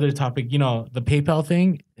our other topic. The PayPal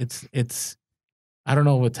thing. It's I don't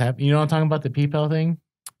know what's happening. You know what I'm talking about, the PayPal thing?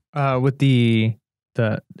 With the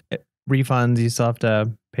refunds, you still have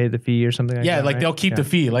to pay the fee or something like that. Yeah, like right? they'll keep the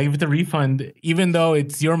fee. Like if it's a refund, even though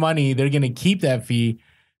it's your money, they're going to keep that fee.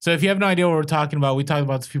 So if you have no idea what we're talking about, we talked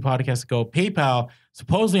about this a few podcasts ago. PayPal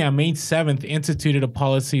supposedly on May 7th instituted a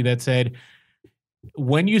policy that said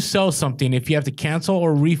when you sell something, if you have to cancel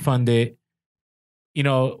or refund it,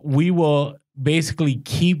 we will basically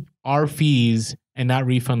keep our fees and not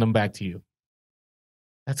refund them back to you.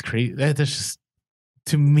 That's crazy. That's just,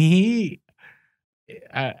 to me,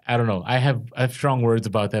 I don't know. I have strong words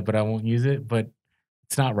about that, but I won't use it. But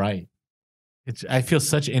it's not right. I feel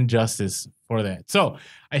such injustice for that. So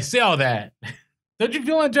I say all that. Don't you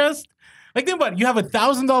feel unjust? Like, think about it. You have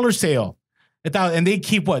 $1,000 sale, and they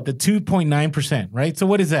keep what, the 2.9%, right? So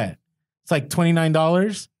what is that? It's like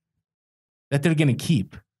 $29 that they're gonna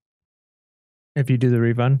keep if you do the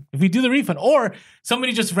refund. If you do the refund, or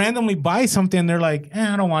somebody just randomly buys something, and they're like,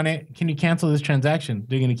 I don't want it. Can you cancel this transaction?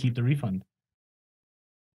 They're gonna keep the refund.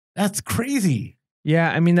 That's crazy.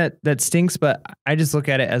 Yeah, I mean that stinks, but I just look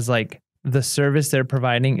at it as like the service they're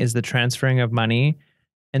providing is the transferring of money.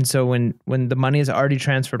 And so when the money is already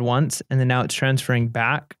transferred once and then now it's transferring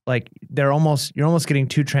back, like you're almost getting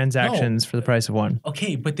two transactions for the price of one.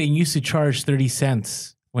 Okay, but they used to charge 30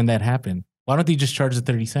 cents when that happened. Why don't they just charge the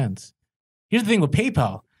 30 cents? Here's the thing with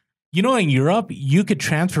PayPal. In Europe, you could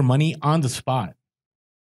transfer money on the spot.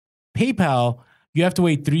 PayPal, you have to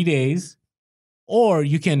wait 3 days. Or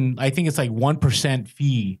you can, I think it's like 1%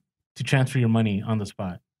 fee to transfer your money on the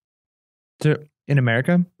spot. So in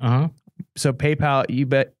America? Uh-huh. So PayPal,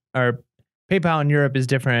 PayPal in Europe is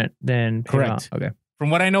different than PayPal. Correct. Okay. From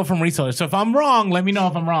what I know from resellers. So if I'm wrong, let me know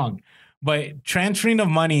if I'm wrong. But transferring of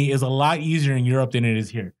money is a lot easier in Europe than it is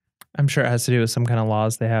here. I'm sure it has to do with some kind of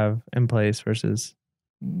laws they have in place versus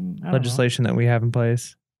legislation that we have in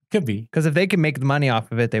place. Could be. Because if they can make the money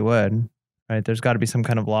off of it, they would. Right, there's got to be some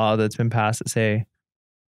kind of law that's been passed that say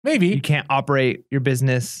maybe you can't operate your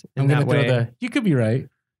business in that way. You could be right.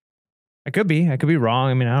 I could be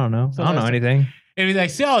wrong. I mean, I don't know. I don't know anything. And I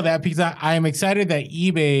say all that because I am excited that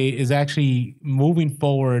eBay is actually moving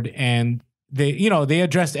forward, and they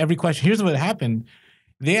addressed every question. Here's what happened: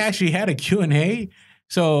 they actually had a Q&A.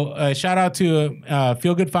 So shout out to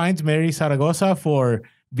Feel Good Finds, Mary Zaragoza, for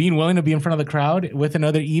being willing to be in front of the crowd with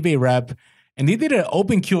another eBay rep, and they did an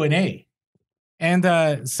open Q&A.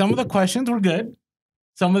 And some of the questions were good.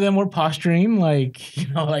 Some of them were posturing, like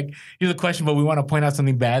here's a question, but we want to point out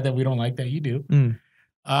something bad that we don't like that you do.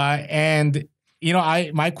 And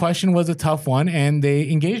my question was a tough one, and they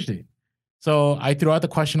engaged it. So I threw out the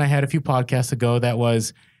question I had a few podcasts ago that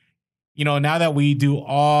was, now that we do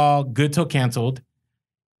all good till canceled,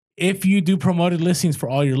 if you do promoted listings for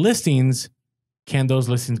all your listings, can those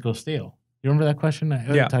listings go stale? You remember that question?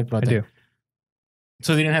 I talked about that. I do.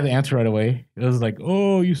 So they didn't have the answer right away. It was like,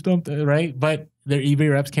 oh, you stumped it, right? But their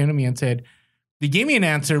eBay reps came to me and said, they gave me an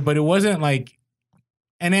answer, but it wasn't like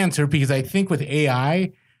an answer, because I think with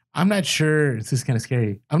AI, I'm not sure, this is kind of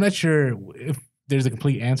scary. I'm not sure if there's a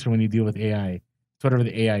complete answer when you deal with AI. It's whatever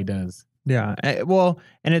the AI does. Yeah. Well,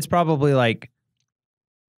 and it's probably like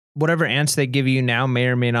whatever answer they give you now may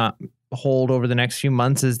or may not hold over the next few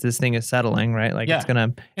months as this thing is settling, right? Like it's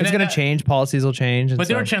gonna change, policies will change. But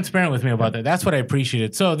they were transparent with me about that. That's what I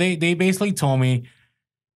appreciated. So they basically told me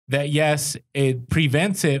that yes, it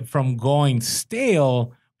prevents it from going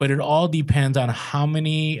stale, but it all depends on how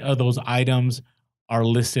many of those items are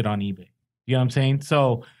listed on eBay. You know what I'm saying?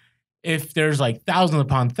 So if there's like thousands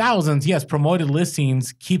upon thousands, yes, promoted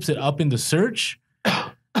listings keeps it up in the search,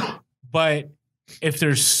 but if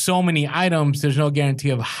there's so many items, there's no guarantee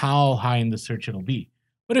of how high in the search it'll be.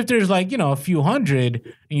 But if there's like, a few hundred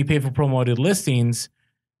and you pay for promoted listings,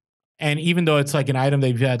 and even though it's like an item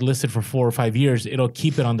they've had listed for 4 or 5 years, it'll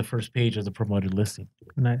keep it on the first page as a promoted listing.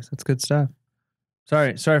 Nice. That's good stuff.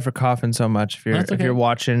 Sorry for coughing so much. If you're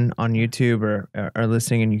watching on YouTube or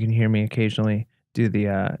listening and you can hear me occasionally do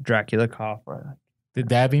the Dracula cough. Or the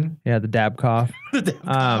dabbing? Yeah, the dab cough. The dab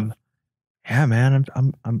cough. Yeah, man,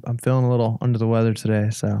 I'm feeling a little under the weather today,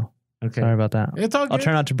 so sorry about that. It's all good. I'll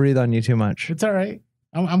try not to breathe on you too much. It's all right.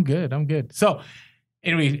 I'm good. So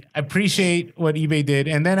anyway, I appreciate what eBay did.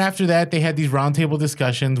 And then after that, they had these roundtable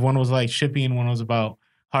discussions. One was like shipping, one was about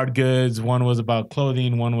hard goods, one was about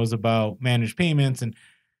clothing, one was about managed payments. And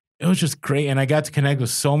it was just great. And I got to connect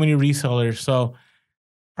with so many resellers. So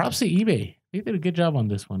props to eBay. They did a good job on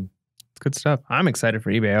this one. It's good stuff. I'm excited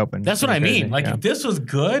for eBay Open. That's what I mean. Like, if this was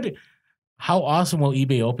good, how awesome will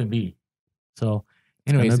eBay Open be? So,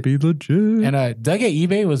 anyways, it's gonna be legit. And Doug at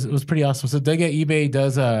eBay was pretty awesome. So Doug at eBay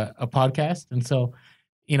does a podcast, and so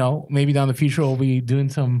maybe down the future we'll be doing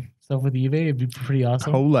some stuff with eBay. It'd be pretty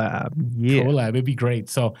awesome. Collab, yeah, collab. It'd be great.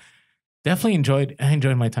 So definitely enjoyed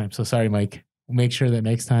my time. So sorry, Mike. We'll make sure that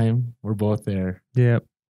next time we're both there. Yep.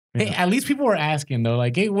 Hey, at least people were asking though,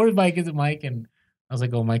 like, hey, where's Mike? Is it Mike? And I was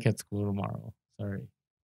like, oh, Mike at school tomorrow. Sorry.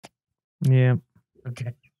 Yeah.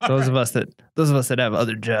 Okay. Those of us that have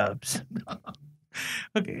other jobs.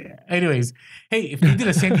 Okay. Anyways, hey, if we did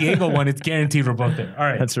a San Diego one, it's guaranteed we're both there. All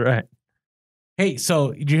right. That's right. Hey,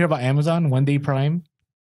 so did you hear about Amazon 1 day Prime?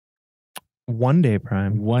 1 day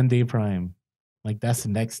Prime. 1 day Prime. Like, that's the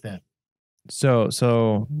next step.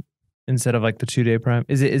 So instead of like the 2 day Prime,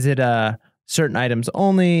 is it certain items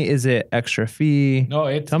only? Is it extra fee?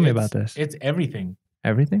 No, Tell me about this. It's everything.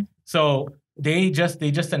 Everything? So they just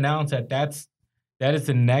announced that is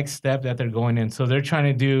the next step that they're going in. So they're trying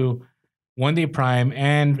to do 1 day Prime,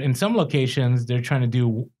 and in some locations they're trying to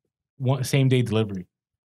do same day delivery,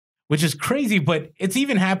 which is crazy, but it's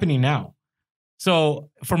even happening now. So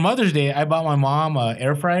for Mother's Day, I bought my mom an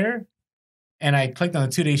air fryer, and I clicked on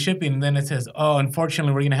the 2 day shipping, and then it says, "Oh,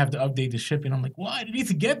 unfortunately, we're gonna have to update the shipping." I'm like, "What? It needs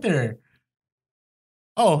to get there."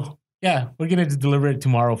 Oh, yeah, we're gonna deliver it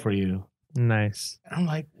tomorrow for you. Nice. And I'm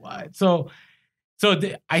like, "What?" So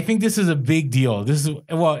I think this is a big deal.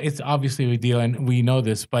 It's obviously a big deal, and we know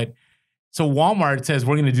this, but so Walmart says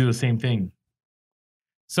we're gonna do the same thing.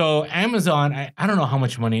 So Amazon, I don't know how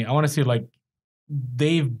much money. I want to say like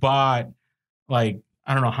they've bought like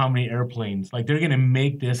I don't know how many airplanes. Like they're gonna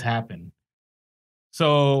make this happen.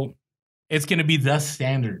 So it's gonna be the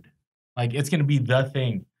standard. Like it's gonna be the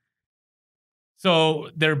thing. So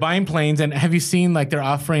they're buying planes, and have you seen like they're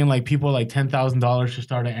offering like people like $10,000 to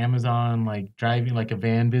start an Amazon like driving like a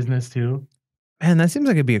van business too? Man, that seems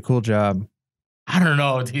like it'd be a cool job. I don't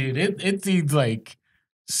know, dude. It seems like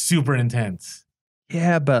super intense.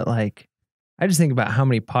 Yeah, but like I just think about how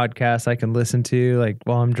many podcasts I can listen to like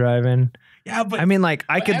while I'm driving. Yeah, but I mean, like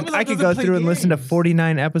I could go through and listen to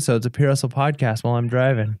 49 episodes of Pure Hustle podcast while I'm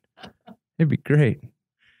driving. It'd be great.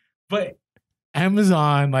 But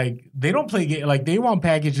Amazon, like they don't play game. Like they want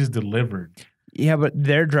packages delivered. Yeah, but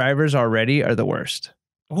their drivers already are the worst.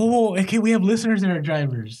 Oh, okay. We have listeners that are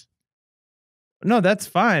drivers. No, that's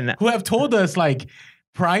fine. Who have told us like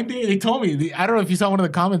Prime Day. They told me. I don't know if you saw one of the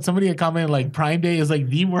comments. Somebody had commented like Prime Day is like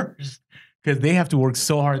the worst because they have to work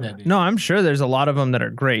so hard that day. No, I'm sure there's a lot of them that are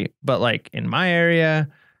great, but like in my area,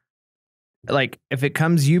 like if it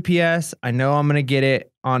comes UPS, I know I'm gonna get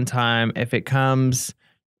it on time. If it comes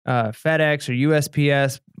FedEx or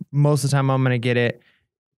USPS, most of the time I'm gonna get it.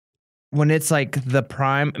 When it's like the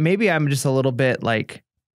Prime, maybe I'm just a little bit like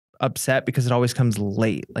upset because it always comes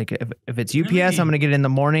late. Like if it's UPS, Really? I'm gonna get it in the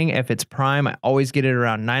morning. If it's Prime, I always get it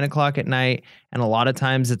around 9 o'clock at night. And a lot of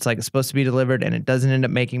times it's like it's supposed to be delivered and it doesn't end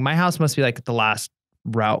up making. My house must be like the last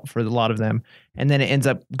route for a lot of them, and then it ends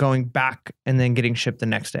up going back and then getting shipped the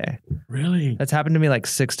next day. Really? That's happened to me like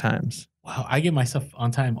 6 times. Wow. I get my stuff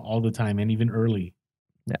on time all the time and even early.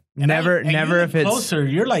 Yeah. And Never and you if live it's closer.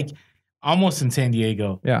 You're like almost in San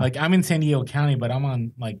Diego. Yeah. Like I'm in San Diego County, but I'm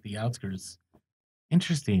on like the outskirts.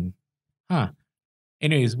 Interesting. Huh.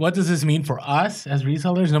 Anyways, what does this mean for us as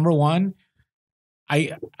resellers? Number one,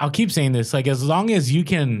 I'll keep saying this. Like as long as you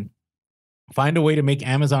can find a way to make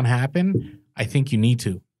Amazon happen, I think you need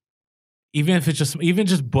to. Even if it's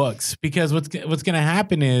just books. Because what's gonna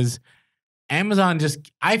happen is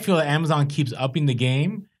I feel that Amazon keeps upping the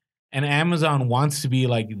game. And Amazon wants to be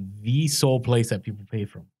like the sole place that people pay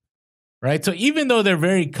from, right? So even though they're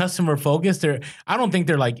very customer focused, I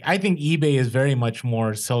think eBay is very much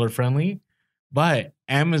more seller friendly, but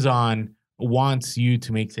Amazon wants you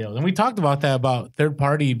to make sales. And we talked about that, about third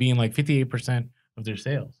party being like 58% of their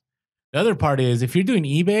sales. The other part is if you're doing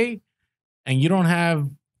eBay and you don't have,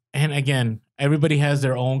 and again, everybody has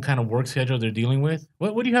their own kind of work schedule they're dealing with.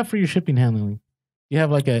 What do you have for your shipping handling? You have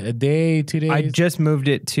like a day, 2 days? I just moved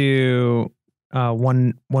it to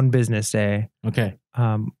one business day. Okay.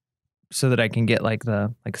 So that I can get like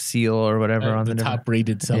the seal or whatever on the top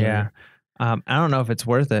rated seller. Yeah. I don't know if it's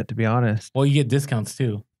worth it, to be honest. Well, you get discounts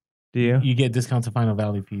too. Do you? You get discounts of Final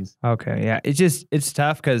Value fees. Okay. Yeah. It's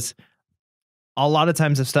tough because a lot of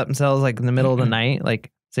times if something sells like in the middle of the night,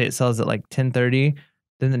 like say it sells at like 10:30,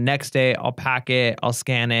 then the next day I'll pack it, I'll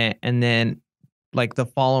scan it, and then like the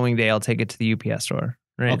following day I'll take it to the UPS store.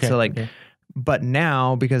 Right. Okay, So like okay. But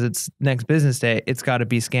now, because it's next business day, it's got to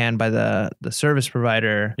be scanned by the service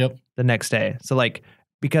provider the next day. So like,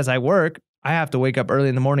 because I work, I have to wake up early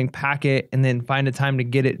in the morning, pack it, and then find a time to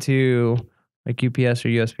get it to like UPS or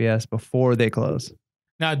USPS before they close.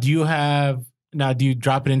 Now, do you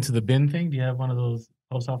drop it into the bin thing? Do you have one of those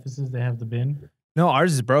post offices that have the bin? No,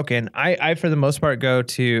 ours is broken. I for the most part go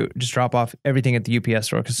to just drop off everything at the UPS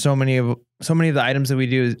store because so many of the items that we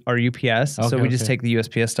do are UPS. So we just take the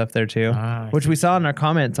USPS stuff there too, which we saw in our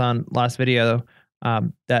comments on last video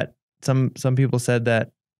that some people said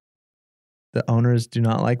that the owners do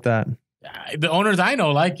not like that. The owners I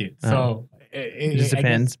know like it. So it just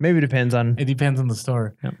depends. Maybe it depends on the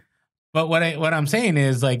store. Yep. But what I'm saying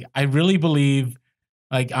is like I really believe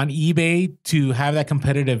like on eBay to have that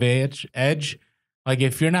competitive edge. Like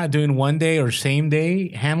if you're not doing one day or same day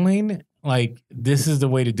handling, like this is the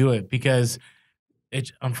way to do it because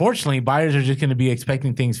unfortunately buyers are just going to be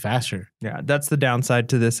expecting things faster. Yeah, that's the downside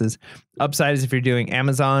to this. Is upside is if you're doing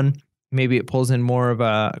Amazon, maybe it pulls in more of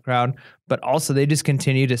a crowd, but also they just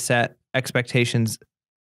continue to set expectations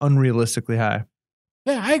unrealistically high.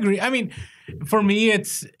 Yeah, I agree. I mean, for me,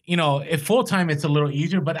 it's, if full time, it's a little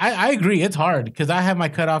easier, but I agree. It's hard because I have my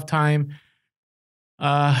cutoff time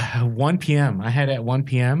 1 p.m. I had it at 1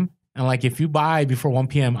 p.m. And like, if you buy before 1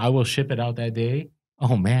 p.m., I will ship it out that day.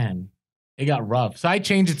 Oh man, it got rough. So I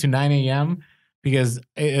changed it to 9 a.m. because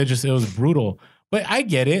it was brutal. But I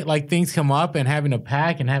get it. Like things come up and having to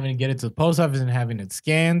pack and having to get it to the post office and having it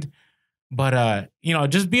scanned. But,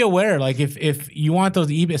 just be aware. Like if you want those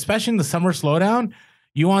eBay, especially in the summer slowdown,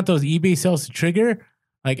 you want those eBay sales to trigger,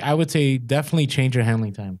 like I would say definitely change your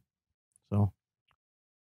handling time. So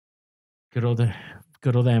good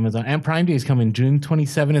old Amazon. And Prime Day is coming. June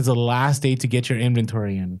 27 is the last day to get your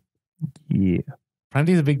inventory in. Yeah. Prime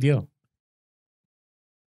Day is a big deal.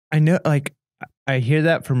 I know, like, I hear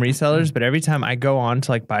that from resellers, but every time I go on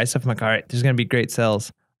to like buy stuff, I'm like, all right, there's going to be great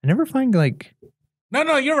sales. I never find like...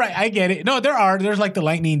 No, you're right. I get it. No, there's like the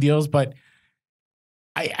lightning deals, but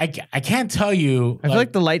I can't tell you. I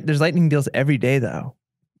feel like there's lightning deals every day though.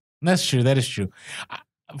 That's true. That is true.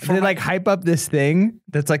 They like hype up this thing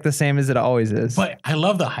that's like the same as it always is. But I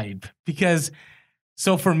love the hype because,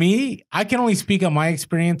 so for me, I can only speak on my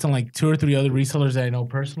experience and like 2 or 3 other resellers that I know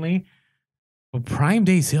personally. But Prime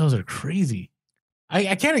Day sales are crazy.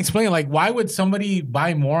 I can't explain. Like, why would somebody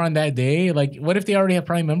buy more on that day? Like, what if they already have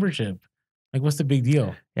Prime membership? Like, what's the big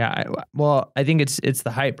deal? Yeah, I think it's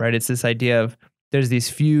the hype, right? It's this idea of there's these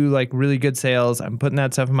few like really good sales. I'm putting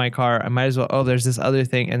that stuff in my car. I might as well. Oh, there's this other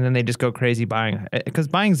thing, and then they just go crazy buying because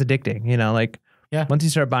buying's addicting. Like once you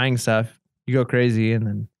start buying stuff, you go crazy, and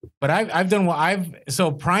then. But I've done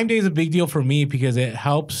so Prime Day is a big deal for me because it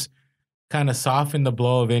helps kind of soften the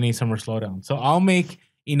blow of any summer slowdown. So I'll make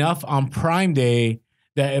enough on Prime Day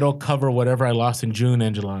that it'll cover whatever I lost in June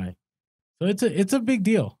and July. So it's a big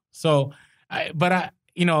deal. So. What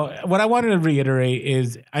I wanted to reiterate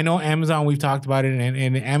is I know Amazon, we've talked about it,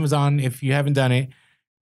 and Amazon, if you haven't done it,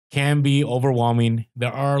 can be overwhelming.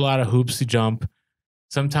 There are a lot of hoops to jump.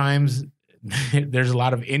 Sometimes there's a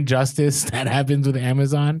lot of injustice that happens with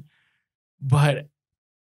Amazon. But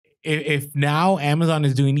if now Amazon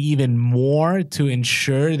is doing even more to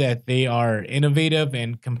ensure that they are innovative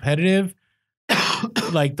and competitive,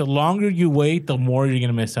 like the longer you wait, the more you're going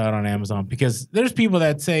to miss out on Amazon. Because there's people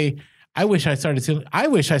that say, I wish I started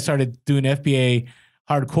doing FBA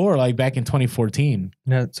hardcore like back in 2014.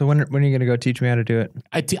 No, so when are you going to go teach me how to do it?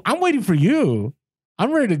 I'm waiting for you.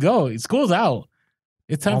 I'm ready to go. School's out.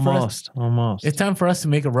 It's time almost. It's time for us to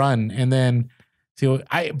make a run and then see.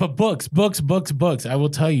 But books. I will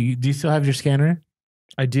tell you. Do you still have your scanner?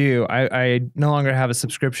 I do. I no longer have a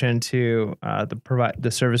subscription to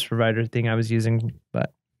the service provider thing I was using,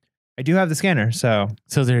 but I do have the scanner. So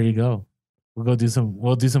there you go. We'll do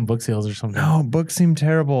some book sales or something. No, books seem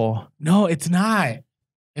terrible. No, it's not.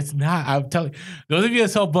 It's not. I'm telling you, those of you that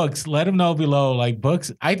sell books, let them know below. Like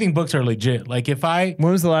books, I think books are legit. Like when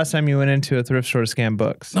was the last time you went into a thrift store to scan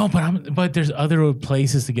books? No, but there's other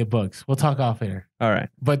places to get books. We'll talk off air. All right.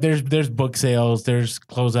 But there's book sales, there's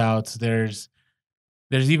closeouts, there's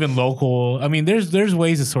even local. I mean, there's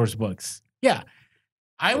ways to source books. Yeah.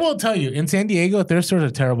 I will tell you, in San Diego, thrift stores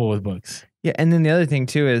are terrible with books. Yeah, and then the other thing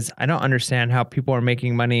too is I don't understand how people are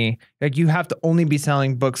making money. Like you have to only be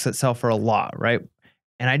selling books that sell for a lot, right?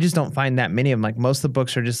 And I just don't find that many of them. Like most of the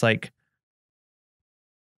books are just like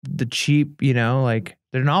the cheap, like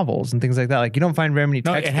they're novels and things like that. Like you don't find very many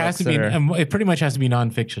textbooks. No, it has to be. It pretty much has to be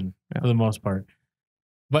nonfiction for the most part.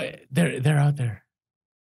 But they're out there.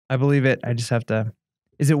 I believe it. I just have to.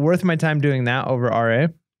 Is it worth my time doing that over RA?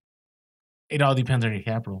 It all depends on your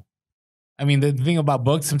capital. I mean, the thing about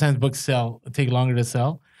books, sometimes books take longer to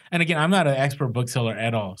sell. And again, I'm not an expert bookseller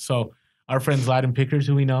at all. So our friends Latin Pickers,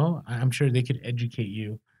 who we know, I'm sure they could educate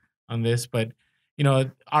you on this. But,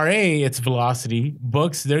 RA, it's velocity.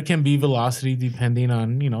 Books, there can be velocity depending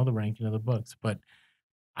on, the ranking of the books. But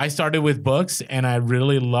I started with books and I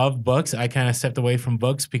really love books. I kind of stepped away from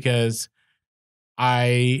books because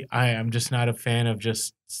I am just not a fan of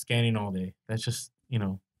just scanning all day. That's just,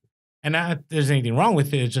 and not that there's anything wrong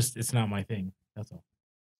with it. It's not my thing. That's all.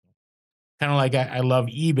 Kind of like I love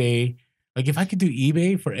eBay. Like if I could do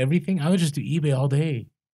eBay for everything, I would just do eBay all day.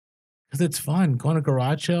 Because it's fun. Going to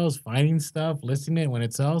garage sales, finding stuff, listing it when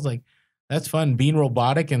it sells. Like that's fun. Being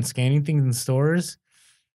robotic and scanning things in stores.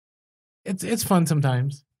 It's fun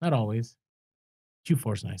sometimes. Not always.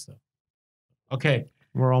 Q4's nice though. Okay.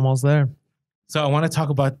 We're almost there. So I want to talk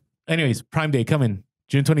about, anyways, Prime Day coming.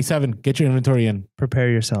 June 27. Get your inventory in. Prepare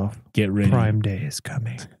yourself. Get ready. Prime Day is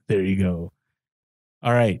coming. There you go.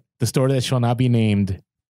 All right. The store that shall not be named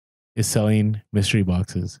is selling mystery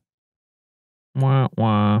boxes. Wah,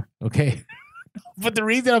 wah. Okay. But the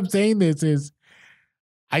reason I'm saying this is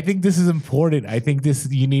I think this is important. I think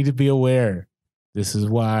you need to be aware. This is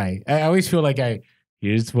why. I always feel like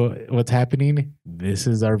here's what's happening. This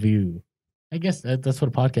is our view. I guess that's what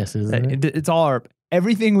a podcast is, isn't it? It's all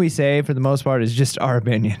everything we say for the most part is just our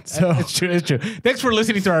opinion. So it's true. It's true. Thanks for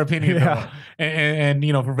listening to our opinion. Yeah. And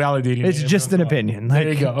for validating it's just an opinion.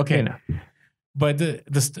 There you go. Okay. But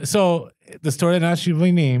so the store that not should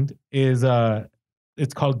be named is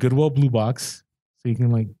it's called Goodwill Blue Box. So you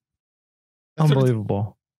can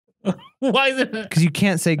unbelievable. Why is it? Because you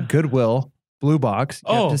can't say Goodwill Blue Box.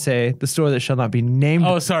 You have to say the store that shall not be named.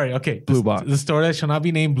 Oh, sorry. Okay. Blue Box. The store that shall not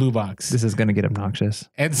be named Blue Box. This is going to get obnoxious.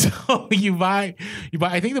 And so you buy,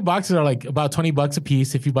 I think the boxes are like about $20 a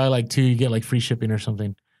piece. If you buy like 2, you get like free shipping or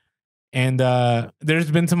something. And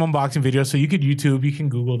there's been some unboxing videos. So you can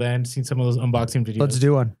Google that and see some of those unboxing videos. Let's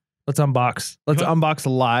do one. Let's unbox. Let's unbox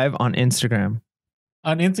live on Instagram.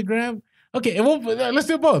 On Instagram? Okay. And let's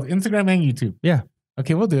do both. Instagram and YouTube. Yeah.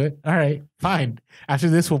 Okay, we'll do it. All right, fine. After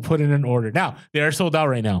this, we'll put in an order. Now they are sold out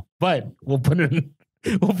right now, but we'll put it in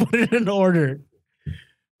an order.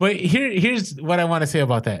 But here's what I want to say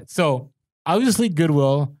about that. So obviously,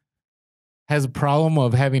 Goodwill has a problem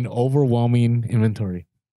of having overwhelming inventory,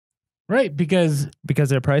 right? Because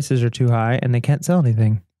their prices are too high and they can't sell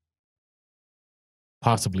anything.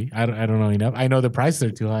 Possibly, I don't know enough. I know the prices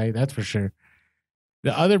are too high. That's for sure.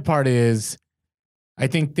 The other part is, I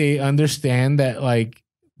think they understand that like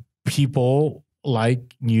people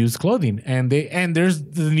like used clothing, and there's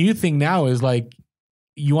the new thing now is like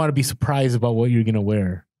you want to be surprised about what you're gonna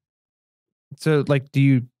wear. So like, do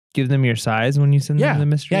you give them your size when you send them the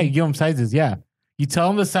mystery? Yeah, you give them sizes. Yeah, you tell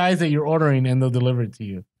them the size that you're ordering, and they'll deliver it to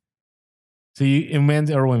you. So in men's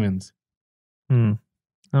or women's. I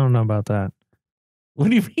don't know about that. What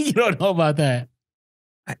do you mean you don't know about that?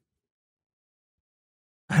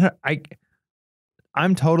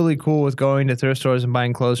 I'm totally cool with going to thrift stores and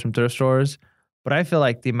buying clothes from thrift stores, but I feel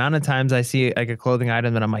like the amount of times I see like a clothing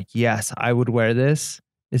item that I'm like, yes, I would wear this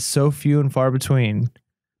is so few and far between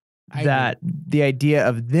that the idea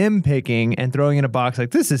of them picking and throwing in a box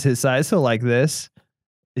like this is his size, so like this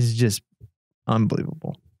is just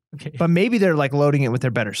unbelievable. Okay. But maybe they're like loading it with their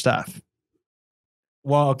better stuff.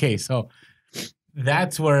 Well, okay, so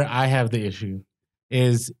that's where I have the issue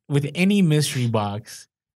is with any mystery box.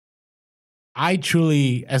 I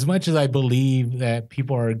truly, as much as I believe that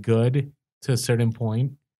people are good to a certain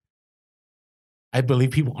point, I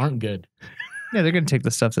believe people aren't good. Yeah, they're going to take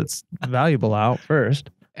the stuff that's valuable out first.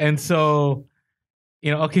 And so,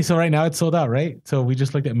 okay, so right now it's sold out, right? So we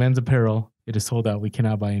just looked at men's apparel. It is sold out. We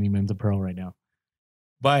cannot buy any men's apparel right now.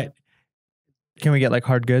 But can we get like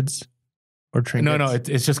hard goods or trinkets? No,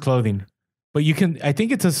 it's just clothing. But you can, I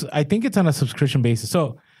think it's on a subscription basis.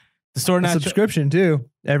 So the store now subscription too.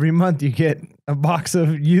 Every month you get a box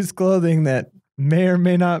of used clothing that may or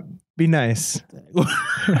may not be nice.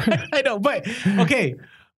 I know, but okay.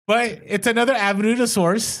 But it's another avenue to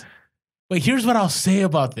source. But here's what I'll say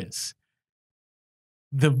about this.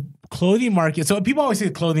 The clothing market. So people always say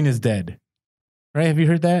clothing is dead. Right? Have you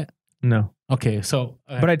heard that? No. Okay, so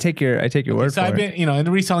but I take your word so for I've been, in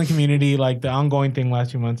the reselling community, like the ongoing thing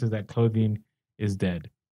last few months is that clothing is dead.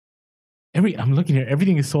 I'm looking here.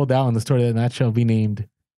 Everything is sold out in the store that not shall be named.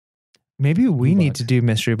 Maybe we need to do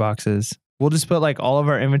mystery boxes. We'll just put like all of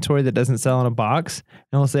our inventory that doesn't sell in a box,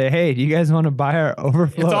 and we'll say, "Hey, do you guys want to buy our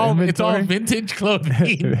overflow inventory?" It's all vintage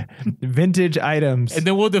clothing, vintage items, and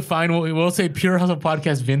then we'll define what we'll say: Pure Hustle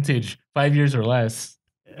Podcast vintage, 5 years or less.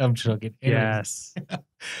 I'm joking. Yes.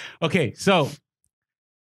 Okay, so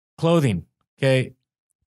clothing. Okay,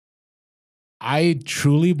 I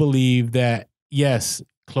truly believe that, yes,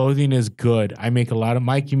 clothing is good. I make a lot of,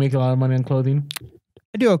 Mike, you make a lot of money on clothing?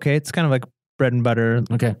 I do okay. It's kind of like bread and butter.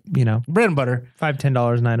 Okay. You know, Bread and butter.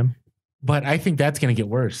 $5-10 an item. But I think that's going to get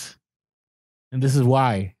worse. And this is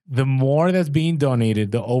why. The more that's being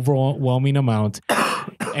donated, the overwhelming amount,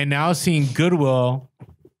 and now seeing Goodwill,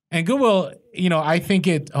 and Goodwill, you know, I think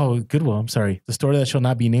Goodwill, I'm sorry, the store that shall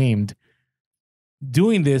not be named,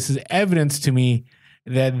 doing this is evidence to me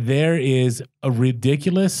that there is a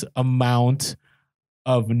ridiculous amount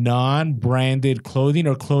of non-branded clothing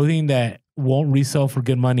or clothing that won't resell for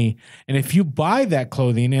good money. And if you buy that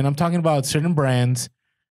clothing, and I'm talking about certain brands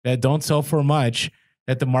that don't sell for much,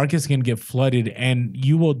 that the market's going to get flooded, and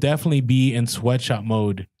you will definitely be in sweatshop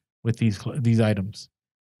mode with these items.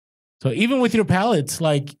 So even with your palettes,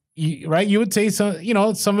 like, right, you would say some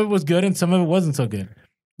of it was good and some of it wasn't so good.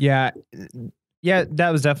 Yeah. Yeah, that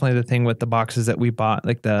was definitely the thing with the boxes that we bought,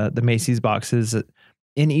 like the Macy's boxes.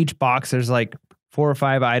 In each box, there's like 4 or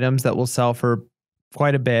 5 items that will sell for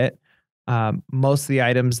quite a bit. Most of the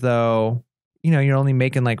items, though, you know, you're only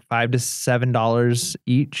making like $5 to $7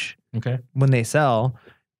 each. Okay. When they sell,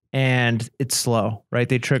 and it's slow, right?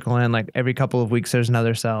 They trickle in like every couple of weeks. There's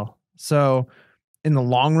another sell. So in the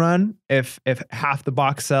long run, if half the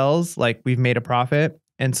box sells, like we've made a profit,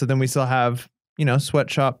 and so then we still have, you know,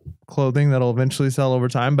 sweatshop clothing that'll eventually sell over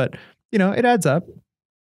time. But you know, it adds up.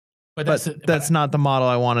 But that's not the model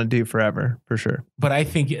I want to do forever, for sure. But I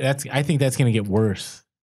think that's going to get worse.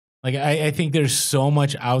 Like I think there's so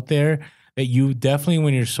much out there that you definitely,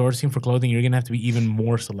 when you're sourcing for clothing, you're going to have to be even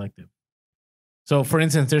more selective. So for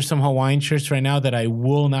instance, there's some Hawaiian shirts right now that I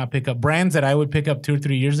will not pick up. Brands that I would pick up 2 or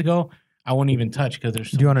 3 years ago, I won't even touch because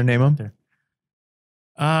there's so Do you want to name them? there.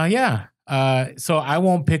 Yeah. So I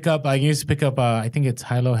won't pick up, I used to pick up, I think it's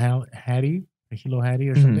Hilo Hattie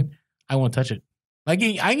or something. I won't touch it. Like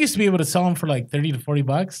I used to be able to sell them for like 30 to 40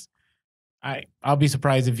 bucks. I'll be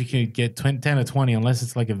surprised if you could get 10 to 20 unless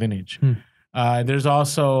it's like a vintage. There's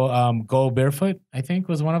also Go Barefoot, I think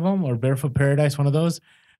was one of them, or Barefoot Paradise, one of those.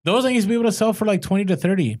 Those I used to be able to sell for like 20 to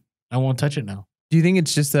 30. I won't touch it now. Do you think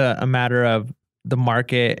it's just a matter of the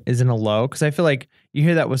market is in a low? Because I feel like you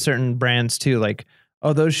hear that with certain brands too, like,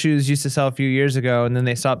 oh, those shoes used to sell a few years ago and then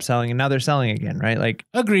they stopped selling and now they're selling again, right? Like,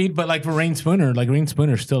 agreed, but like for Rain Spooner, like Rain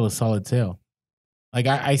Spooner's still a solid sale. Like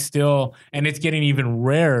I still, and it's getting even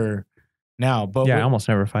rarer now. But yeah, I almost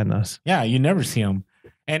never find those. Yeah, you never see them.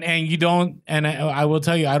 And you don't, and I will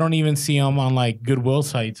tell you, I don't even see them on like Goodwill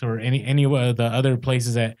sites or any of the other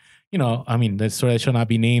places that, you know, I mean, the store that shall not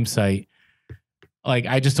be named site. Like,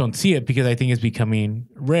 I just don't see it because I think it's becoming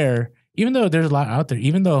rare, even though there's a lot out there,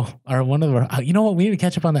 even though you know what, we need to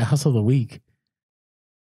catch up on that hustle of the week. Do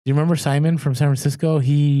you remember Simon from San Francisco?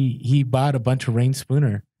 He bought a bunch of Rain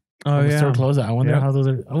Spooner. Oh, yeah. Store closeout. I wonder how those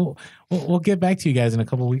are. Oh, we'll get back to you guys in a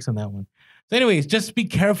couple of weeks on that one. So anyways, just be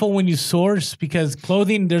careful when you source because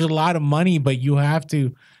clothing, there's a lot of money, but you have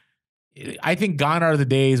to, I think gone are the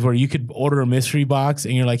days where you could order a mystery box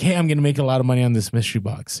and you're like, hey, I'm going to make a lot of money on this mystery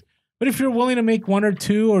box. But if you're willing to make 1 or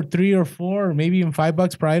 2 or 3 or 4 or maybe even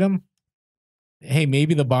 $5 per item, hey,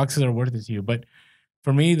 maybe the boxes are worth it to you. But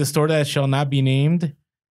for me, the store that shall not be named,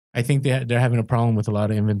 I think they're having a problem with a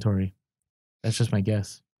lot of inventory. That's just my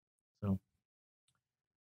guess. So,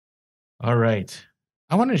 all right.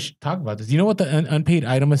 I want to talk about this. You know what the unpaid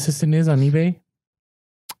item assistant is on eBay?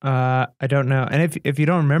 I don't know. And if you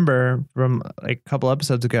don't remember from like a couple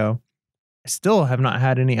episodes ago, I still have not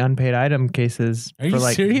had any unpaid item cases for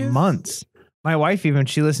like serious? months. My wife even,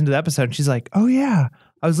 she listened to the episode and she's like, oh yeah,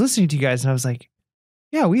 I was listening to you guys and I was like,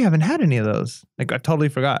 yeah, we haven't had any of those. Like I totally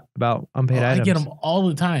forgot about unpaid items. I get them all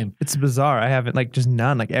the time. It's bizarre. I haven't like just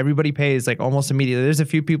none. Like everybody pays like almost immediately. There's a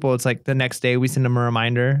few people, it's like the next day we send them a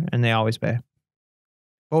reminder and they always pay.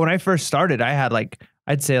 But when I first started, I had like,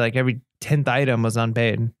 I'd say like every 10th item was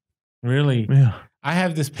unpaid. Really? Yeah. I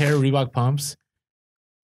have this pair of Reebok pumps.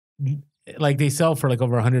 Like they sell for like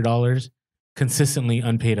over $100, consistently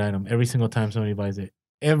unpaid item every single time somebody buys it.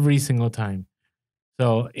 Every single time.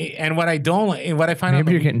 So, and what I find out,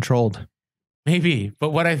 maybe you're getting trolled. Maybe,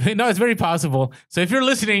 but no, it's very possible. So if you're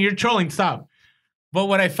listening, you're trolling, stop. But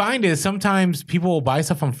what I find is sometimes people will buy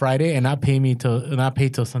stuff on Friday and not pay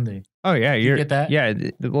till Sunday. Oh yeah, you get that? Yeah,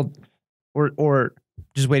 well, or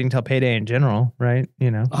just waiting till payday in general, right? You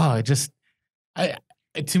know. Oh,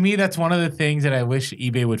 to me, that's one of the things that I wish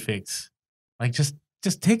eBay would fix. Like just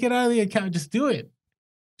take it out of the account. Just do it.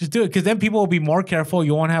 Because then people will be more careful.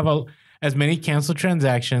 You won't have as many canceled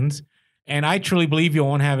transactions. And I truly believe you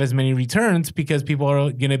won't have as many returns because people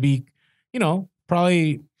are going to be,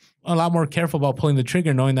 probably a lot more careful about pulling the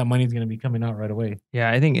trigger knowing that money's going to be coming out right away.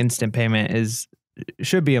 Yeah, I think instant payment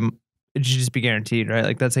should be it should just be guaranteed, right?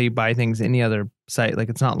 Like that's how you buy things any other site. Like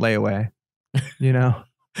it's not layaway, you know?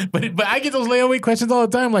 But I get those layaway questions all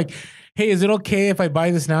the time. Like, hey, is it okay if I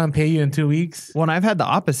buy this now and pay you in 2 weeks? Well, and I've had the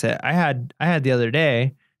opposite. I had the other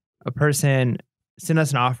day, a person sent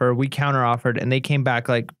us an offer, we counter offered, and they came back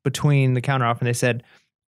like between the counter offer and they said,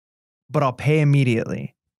 but I'll pay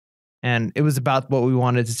immediately. And it was about what we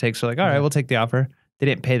wanted to take. So like, all right, we'll take the offer. They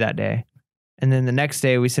didn't pay that day. And then the next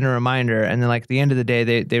day we sent a reminder. And then like at the end of the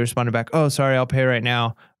day, they responded back, oh, sorry, I'll pay right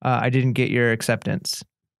now. I didn't get your acceptance.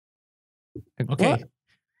 Like, Okay.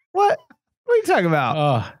 What are you talking about?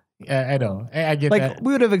 Oh, yeah, I know. I get like that.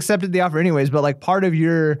 we would have accepted the offer anyways, but like part of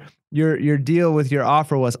your deal with your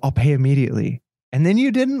offer was I'll pay immediately. And then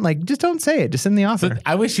you didn't, like, just don't say it. Just send the offer. So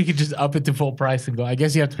I wish you could just up it to full price and go, I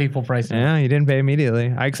guess you have to pay full price. Yeah, you didn't pay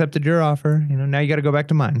immediately. I accepted your offer. You know, now you got to go back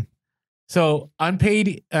to mine. So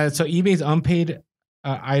unpaid, so eBay's unpaid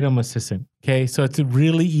item assistant. Okay. So it's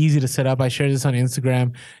really easy to set up. I shared this on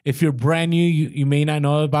Instagram. If you're brand new, you may not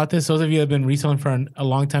know about this. Those of you that have been reselling for a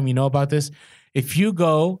long time, you know about this. If you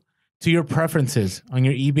go to your preferences on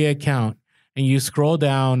your eBay account and you scroll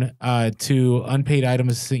down to unpaid item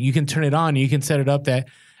assistant, you can turn it on. You can set it up that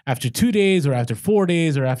after 2 days or after 4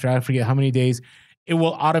 days or after I forget how many days, it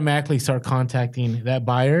will automatically start contacting that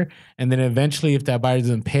buyer. And then eventually, if that buyer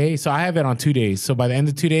doesn't pay, so I have it on 2 days. So by the end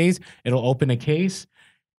of 2 days, it'll open a case.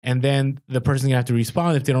 And then the person's gonna have to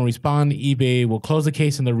respond. If they don't respond, eBay will close the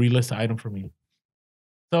case and they'll relist the item for me.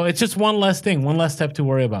 So it's just one less thing, one less step to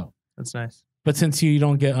worry about. That's nice. But since you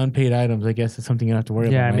don't get unpaid items, I guess it's something you don't have to worry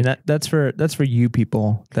about. Yeah, I mean that's for you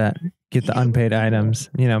people that get the unpaid items.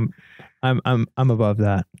 You know, I'm above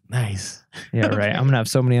that. Nice. Yeah, right. I'm gonna have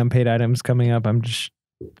so many unpaid items coming up. I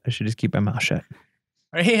should just keep my mouth shut. All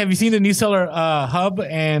right, hey, have you seen the new seller hub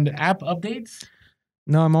and app updates?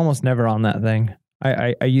 No, I'm almost never on that thing.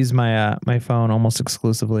 I use my my phone almost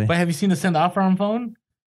exclusively. But have you seen the send offer on phone?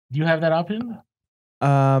 Do you have that option?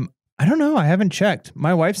 I don't know. I haven't checked.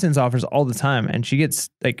 My wife sends offers all the time, and she gets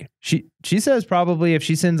like she says probably if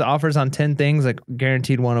she sends offers on 10 things, like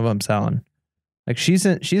guaranteed one of them selling. Like she's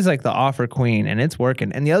like the offer queen, and it's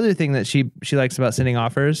working. And the other thing that she likes about sending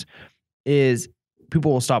offers is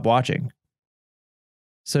people will stop watching.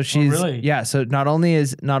 So she's really? Yeah. So not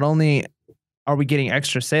only are we getting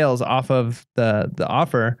extra sales off of the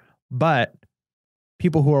offer, but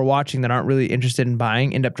people who are watching that aren't really interested in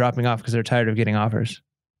buying end up dropping off because they're tired of getting offers.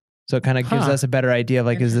 So it kind of gives us a better idea of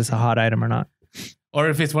like, is this a hot item or not? Or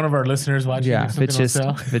if it's one of our listeners watching. Yeah, if it's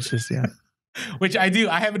just yeah. Which I do.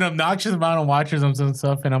 I have an obnoxious amount of watchers on some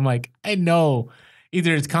stuff, and I'm like, I know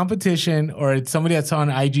either it's competition or it's somebody that's on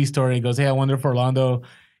an IG story and goes, hey, I wonder if Orlando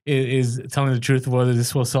is telling the truth of whether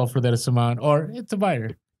this will sell for this amount, or it's a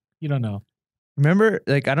buyer. You don't know. Remember,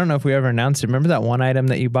 like, I don't know if we ever announced it. Remember that one item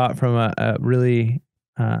that you bought from a really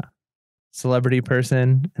celebrity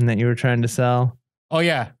person and that you were trying to sell? Oh,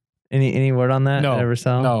 yeah. Any word on that? No. Ever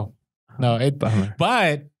sell? No. Bummer.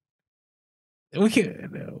 But we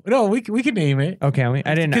can name it. Okay,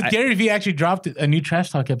 I didn't. Because Gary Vee actually dropped a new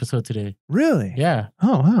Trash Talk episode today. Really? Yeah.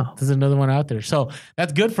 Oh wow. There's another one out there, so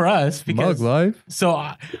that's good for us because Mug Life. So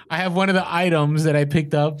I have one of the items that I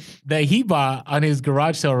picked up that he bought on his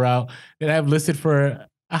garage sale route that I have listed for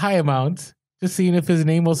a high amount, just seeing if his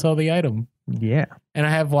name will sell the item. Yeah. And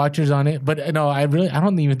I have watchers on it, but no, I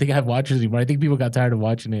don't even think I have watchers anymore. I think people got tired of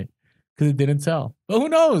watching it because it didn't sell. But who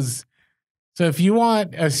knows? So if you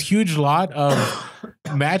want a huge lot of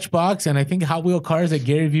Matchbox and I think Hot Wheel cars that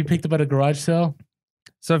Gary Vee picked up at a garage sale.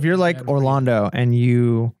 So if you're like Orlando and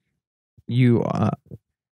you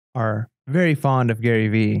are very fond of Gary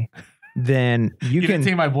Vee, then you can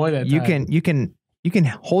take my boy that time. You can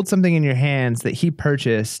hold something in your hands that he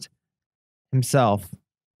purchased himself,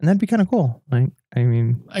 and that'd be kind of cool. Like, I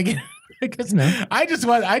mean, I just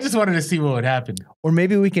wanted to see what would happen. Or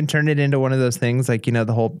maybe we can turn it into one of those things, like, you know,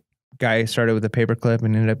 the whole guy started with a paperclip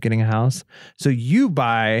and ended up getting a house. So you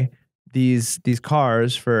buy these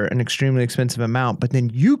cars for an extremely expensive amount, but then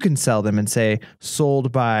you can sell them and say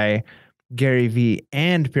sold by Gary Vee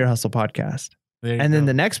and Pure Hustle Podcast. And then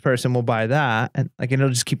the next person will buy that, and like it'll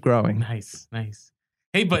just keep growing. Nice.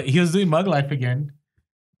 Hey, but he was doing Mug Life again.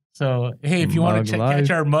 So, hey, if you want to catch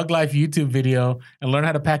our Mug Life YouTube video and learn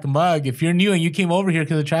how to pack a mug, if you're new and you came over here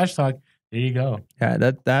because of Trash Talk, there you go.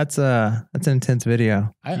 Yeah, that's an intense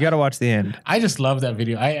video. You got to watch the end. I just love that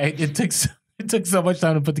video. It took so much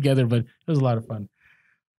time to put together, but it was a lot of fun.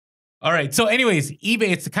 All right. So, anyways, eBay,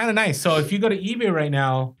 it's kind of nice. So, if you go to eBay right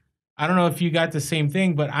now, I don't know if you got the same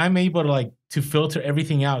thing, but I'm able to filter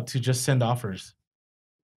everything out to just send offers.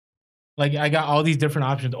 Like I got all these different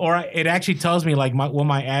options, or it actually tells me like what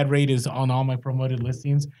my ad rate is on all my promoted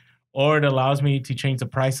listings, or it allows me to change the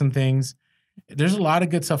price on things. There's a lot of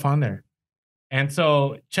good stuff on there. And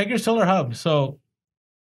so check your seller hub. So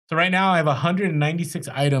right now I have 196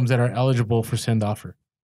 items that are eligible for send offer.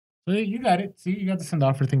 So you got it. See, you got the send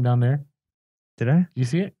offer thing down there. Did I? You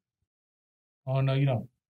see it? Oh, no, you don't.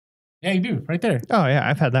 Yeah, you do. Right there. Oh, yeah.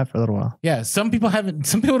 I've had that for a little while. Yeah. Some people haven't.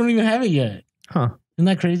 Some people don't even have it yet. Huh. Isn't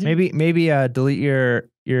that crazy? Maybe delete your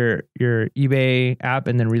eBay app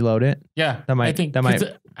and then reload it. Yeah. That might.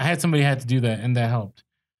 I had somebody had to do that, and that helped.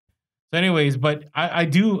 So anyways, but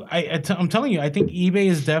I'm telling you, I think eBay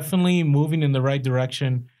is definitely moving in the right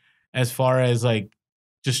direction as far as like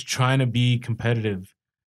just trying to be competitive.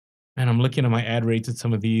 And I'm looking at my ad rates at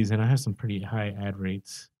some of these, and I have some pretty high ad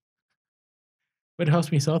rates. But it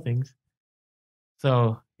helps me sell things.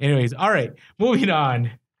 So anyways, all right, moving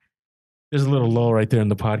on. There's a little lull right there in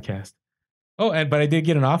the podcast. Oh, but I did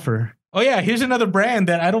get an offer. Oh yeah, here's another brand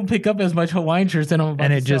that I don't pick up as much Hawaiian shirts than I'm about to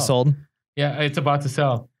sell. And it just sold? Yeah, it's about to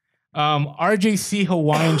sell. RJC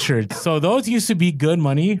Hawaiian shirts. So those used to be good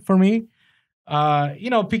money for me.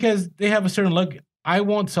 Because they have a certain look. I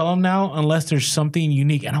won't sell them now unless there's something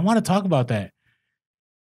unique. And I want to talk about that.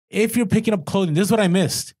 If you're picking up clothing, this is what I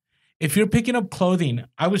missed. If you're picking up clothing,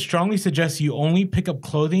 I would strongly suggest you only pick up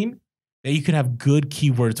clothing that you can have good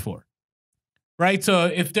keywords for. Right? So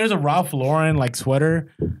if there's a Ralph Lauren like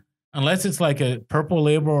sweater, unless it's like a purple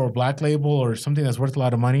label or black label or something that's worth a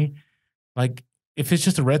lot of money, like if it's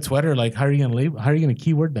just a red sweater, like how are you gonna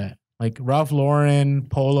keyword that? Like Ralph Lauren,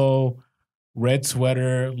 polo, red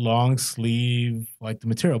sweater, long sleeve, like the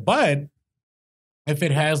material. But if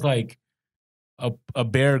it has like a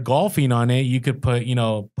bear golfing on it, you could put,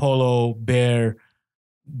 polo, bear,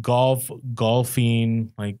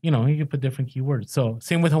 golfing, like, you could put different keywords. So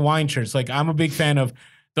same with Hawaiian shirts. Like I'm a big fan of,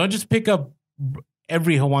 don't just pick up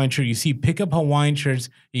every Hawaiian shirt you see, pick up Hawaiian shirts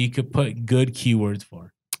that you could put good keywords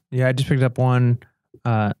for. Yeah, I just picked up one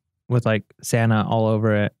with like Santa all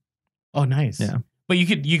over it. Oh, nice. Yeah. But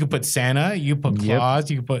you could put Santa, you could put Claus,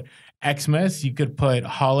 you could put Xmas, you could put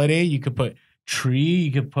holiday, you could put tree,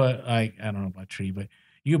 you could put like, I don't know about tree, but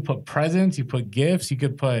you could put presents, you put gifts, you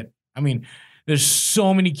could put, there's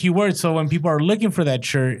so many keywords. So when people are looking for that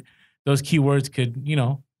shirt, those keywords could,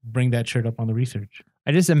 bring that shirt up on the research.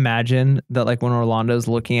 I just imagine that like when Orlando's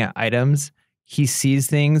looking at items, he sees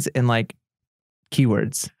things in like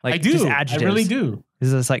keywords. Like I do. Just adjectives. I really do.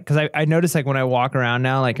 Is this like, because I notice like when I walk around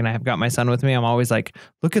now, like, and I have got my son with me, I'm always like,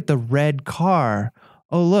 look at the red car.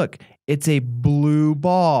 Oh, look, it's a blue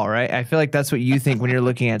ball, right? I feel like that's what you think when you're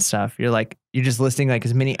looking at stuff. You're like, you're just listing like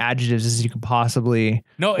as many adjectives as you could possibly,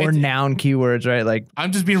 or noun keywords, right? Like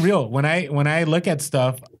I'm just being real. When I look at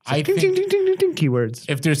stuff, I think keywords.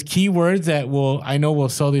 If there's keywords that I know will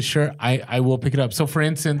sell this shirt, I will pick it up. So for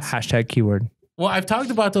instance, hashtag keyword. Well, I've talked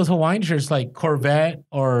about those Hawaiian shirts like Corvette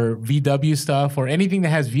or VW stuff or anything that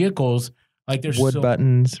has vehicles. Like there's wood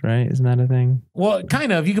buttons, right? Isn't that a thing? Well,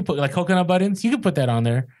 kind of. You could put like coconut buttons. You could put that on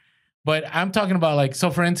there. But I'm talking about like, so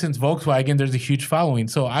for instance, Volkswagen, there's a huge following.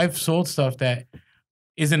 So I've sold stuff that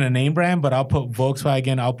isn't a name brand, but I'll put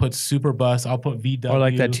Volkswagen, I'll put Superbus, I'll put VW. Or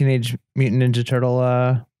like that Teenage Mutant Ninja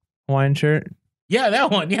Turtle Hawaiian shirt. Yeah, that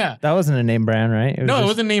one. Yeah. That wasn't a name brand, right? It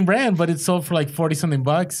wasn't a name brand, but it sold for like 40 something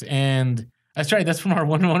bucks. And that's right. That's from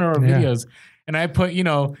one of our videos. And I put,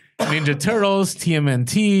 Ninja Turtles,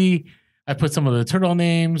 TMNT. I put some of the turtle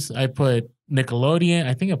names. I put Nickelodeon.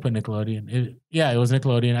 I think I put Nickelodeon. It was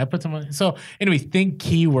Nickelodeon. I put some. So anyway, think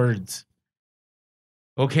keywords.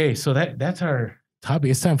 Okay, so that's our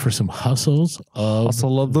topic. It's time for some hustles of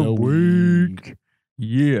the week.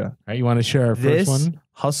 Yeah. All right, you want to share our first one?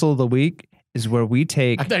 Hustle of the week is where we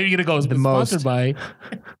take. I thought you were gonna go the sponsored most by.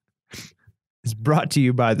 It's brought to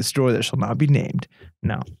you by the store that shall not be named.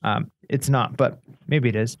 No, it's not, but maybe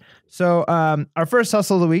it is. So our first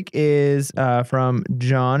hustle of the week is from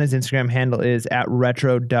John. His Instagram handle is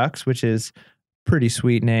 @RetroDucks, which is pretty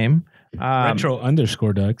sweet name.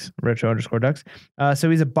 Retro_ducks. Retro_ducks. So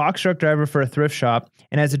he's a box truck driver for a thrift shop.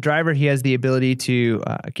 And as a driver, he has the ability to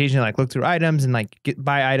occasionally like look through items and like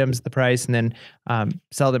buy items at the price and then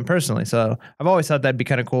sell them personally. So I've always thought that'd be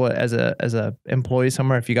kind of cool as a employee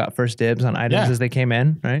somewhere if you got first dibs on items as they came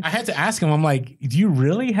in, right? I had to ask him, I'm like, do you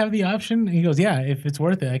really have the option? And he goes, yeah, if it's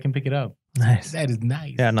worth it, I can pick it up. Nice. That is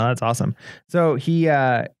nice. Yeah, no, that's awesome. So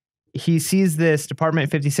he sees this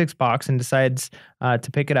Department 56 box and decides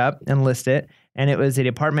to pick it up and list it. And it was a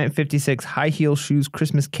Department 56 high heel shoes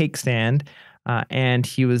Christmas cake stand. And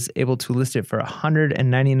he was able to list it for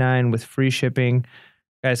 $199 with free shipping.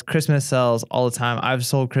 Guys, Christmas sells all the time. I've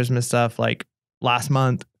sold Christmas stuff like last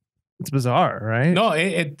month. It's bizarre, right? No,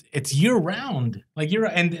 it's year round. Like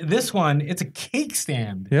and this one, it's a cake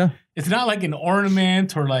stand. Yeah. It's not like an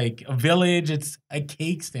ornament or like a village. It's a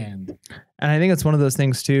cake stand. And I think it's one of those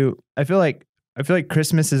things too. I feel like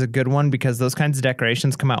Christmas is a good one because those kinds of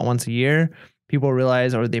decorations come out once a year. People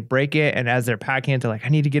realize, or they break it, and as they're packing it, they're like, I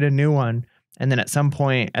need to get a new one. And then at some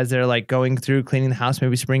point, as they're like going through cleaning the house,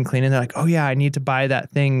 maybe spring cleaning, they're like, oh yeah, I need to buy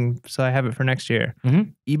that thing so I have it for next year.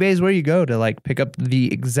 Mm-hmm. eBay is where you go to like pick up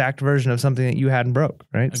the exact version of something that you had and broke,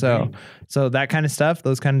 right? Agreed. So that kind of stuff,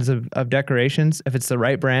 those kinds of decorations, if it's the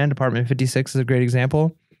right brand, Apartment 56 is a great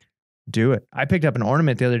example, do it. I picked up an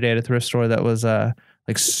ornament the other day at a thrift store that was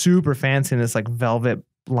like super fancy in this like velvet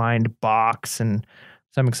lined box, and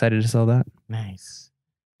so I'm excited to sell that. Nice.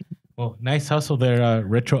 Well, nice hustle there,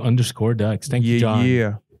 retro_ducks. Thank you, John.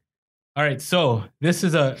 Yeah. All right, so this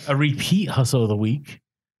is a repeat hustle of the week.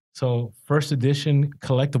 So first edition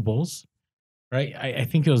collectibles, right? I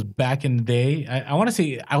think it was back in the day. I want to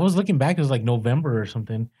say, I was looking back, it was like November or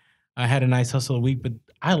something. I had a nice hustle of the week, but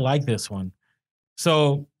I like this one.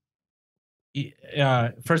 So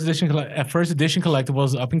first edition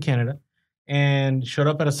collectibles up in Canada, and showed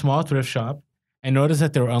up at a small thrift shop. I noticed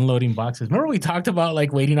that they were unloading boxes. Remember we talked about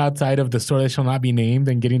like waiting outside of the store that shall not be named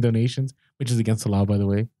and getting donations, which is against the law, by the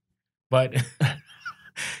way. But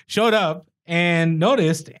showed up and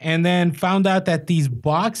noticed, and then found out that these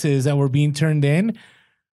boxes that were being turned in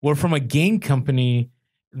were from a game company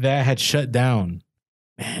that had shut down.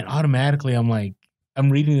 Man, automatically I'm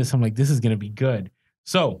reading this, I'm like, this is going to be good.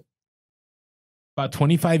 So about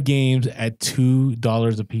 25 games at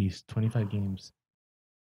 $2 a piece, 25 games.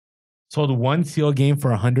 Sold one sealed game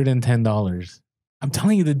for $110. I'm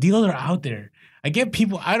telling you, the deals are out there. I get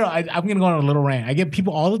people, I'm going to go on a little rant. I get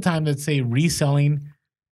people all the time that say reselling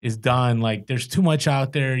is done. Like, there's too much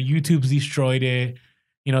out there. YouTube's destroyed it.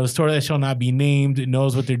 You know, the store that shall not be named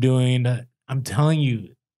knows what they're doing. I'm telling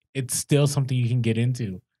you, it's still something you can get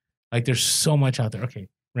into. Like, there's so much out there. Okay,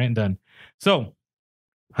 rant done. So,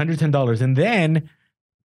 $110. And then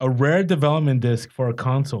a rare development disc for a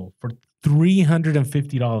console for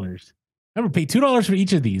 $350. Remember, pay $2 for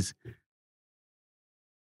each of these.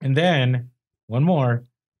 And then one more,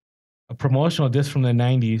 a promotional disc from the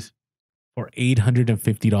 90s for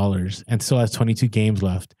 $850, and still has 22 games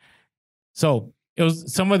left. So it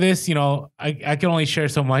was some of this, you know, I can only share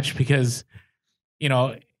so much because, you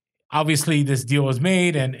know, obviously this deal was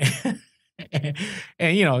made, and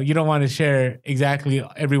and you know, you don't want to share exactly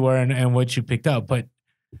everywhere and what you picked up, but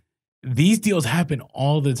these deals happen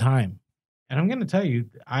all the time. And I'm going to tell you,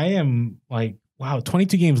 I am like, wow,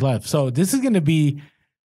 22 games left. So this is going to be,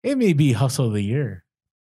 it may be hustle of the year.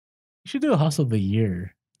 You should do a hustle of the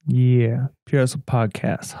year. Yeah. Pure Hustle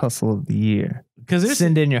Podcast, hustle of the year. Because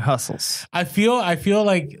send in your hustles. I feel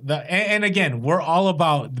like and again, we're all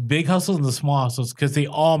about the big hustles and the small hustles because they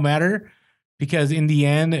all matter. Because in the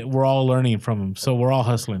end, we're all learning from them. So we're all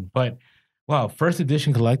hustling. But wow, first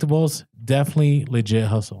edition collectibles, definitely legit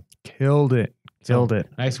hustle. Killed it. Killed it.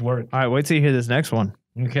 Nice work. All right, wait till you hear this next one.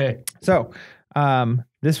 Okay. So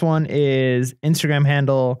this one is Instagram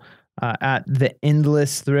handle at the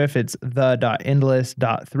Endless Thrift. It's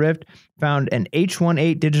the.endless.thrift. Found an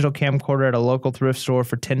H18 digital camcorder at a local thrift store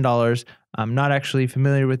for $10. I'm not actually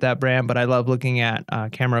familiar with that brand, but I love looking at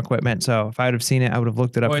camera equipment. So if I would have seen it, I would have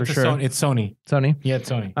looked it up for sure. It's Sony. Sony? Yeah, it's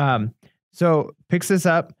Sony. So picks this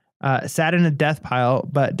up. Sat in a death pile,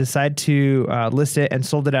 but decided to list it and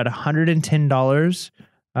sold it at $110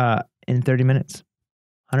 in 30 minutes.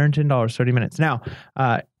 $110, 30 minutes. Now,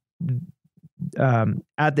 at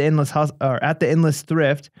the Endless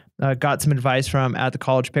Thrift, got some advice from at the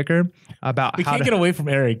College Picker about we can't get away from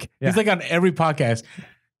Eric. Yeah. He's like on every podcast.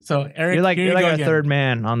 So Eric, you're like a third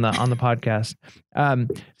man on the podcast.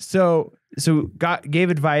 So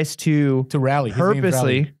gave advice to Rally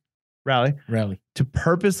purposely. Rally. To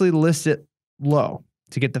purposely list it low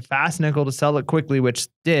to get the fast nickel to sell it quickly, which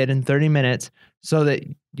did in 30 minutes, so that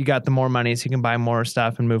you got the more money so you can buy more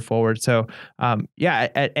stuff and move forward. So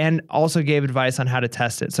and also gave advice on how to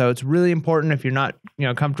test it. So it's really important if you're not, you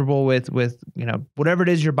know, comfortable with, you know, whatever it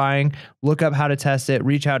is you're buying, look up how to test it,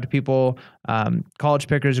 reach out to people. College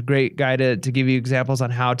Picker is a great guy to give you examples on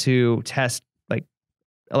how to test like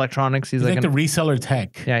electronics. He's like the reseller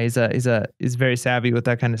tech. Yeah, he's very savvy with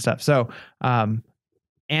that kind of stuff. So,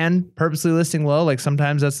 and purposely listing low, like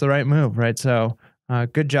sometimes that's the right move, right? So,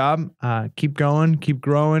 good job. Keep going, keep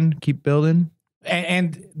growing, keep building.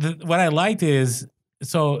 And what I liked is,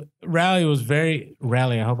 so Rally.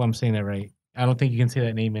 I hope I'm saying that right. I don't think you can say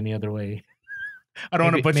that name any other way. I don't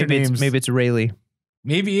want to butcher names. Maybe it's Rayleigh.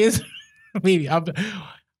 Maybe it is. Maybe.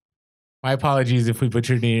 My apologies if we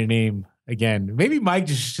butchered your name. again, maybe Mike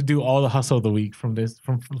just should do all the hustle of the week from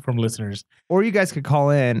listeners. Or you guys could call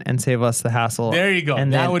in and save us the hassle. There you go.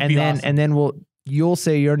 And that then, would and be then, awesome. And then you'll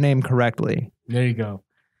say your name correctly. There you go.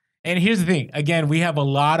 And here's the thing. Again, we have a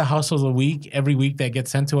lot of hustles a week, every week that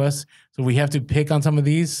gets sent to us. So we have to pick on some of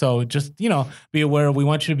these. So just, be aware. We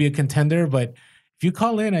want you to be a contender. But if you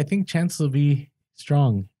call in, I think chances will be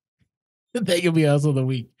strong that you'll be a hustle of the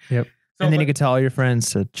week. Yep. So, and then you can tell all your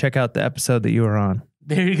friends to check out the episode that you were on.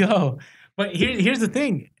 There you go. But here's the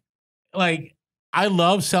thing. Like, I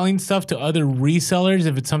love selling stuff to other resellers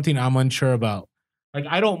if it's something I'm unsure about. Like,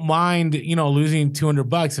 I don't mind, losing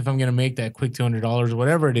 $200 if I'm going to make that quick $200 or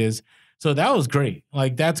whatever it is. So that was great.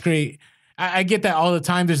 Like, that's great. I get that all the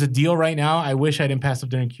time. There's a deal right now. I wish I didn't pass up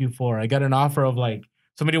during Q4. I got an offer of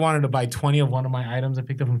somebody wanted to buy 20 of one of my items I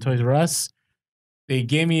picked up from Toys R Us. They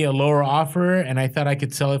gave me a lower offer, and I thought I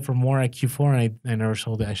could sell it for more at Q4, and I never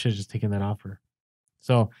sold it. I should have just taken that offer.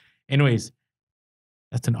 So, anyways,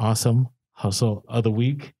 that's an awesome hustle of the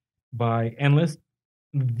week by Endless.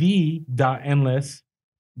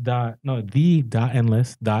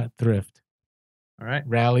 The.endless.thrift. All right.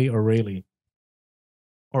 Rally or Rayleigh.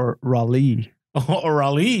 Or Raleigh. Or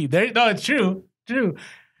Raleigh. No, it's true. True.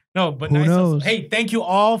 No, but who nice knows? Hustle. Hey, thank you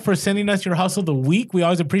all for sending us your hustle of the week. We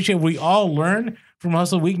always appreciate it. We all learn from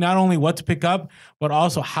hustle week, not only what to pick up, but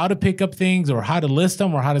also how to pick up things or how to list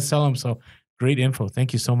them or how to sell them. So great info.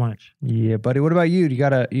 Thank you so much. Yeah, buddy. What about you? You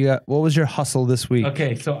got what was your hustle this week?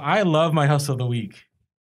 Okay, so I love my hustle of the week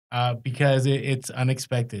because it's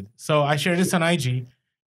unexpected. So I shared this on IG,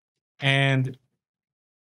 and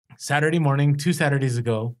Saturday morning, 2 Saturdays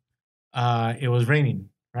ago, it was raining.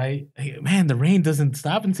 Right, hey, man, the rain doesn't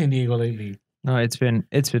stop in San Diego lately. No, it's been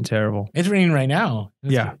terrible. It's raining right now.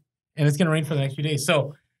 Yeah, and it's gonna rain for the next few days.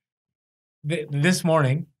 So this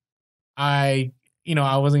morning, I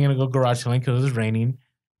wasn't gonna go garage selling because it was raining,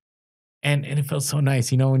 and it felt so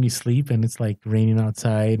nice. When you sleep and it's like raining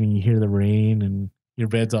outside and you hear the rain and your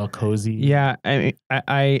bed's all cozy. Yeah, I mean,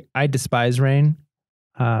 I despise rain.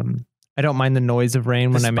 I don't mind the noise of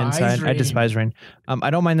rain when I'm inside. I despise rain. I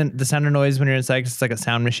don't mind the sound of noise when you're inside because it's like a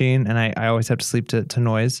sound machine, and I always have to sleep to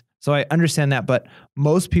noise. So I understand that, but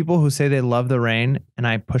most people who say they love the rain and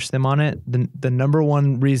I push them on it, the number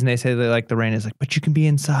one reason they say they like the rain is like, but you can be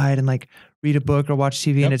inside and like read a book or watch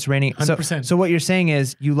TV and it's raining. 100%. So what you're saying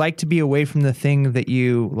is you like to be away from the thing that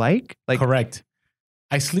you like? Like correct.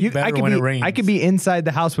 I sleep better when it rains. I could be inside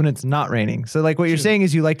the house when it's not raining. So like what you're saying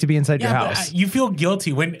is you like to be inside your house. You feel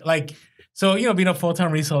guilty when being a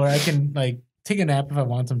full-time reseller, I can take a nap if I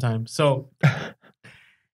want sometimes. So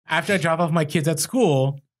after I drop off my kids at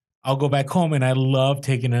school, I'll go back home and I love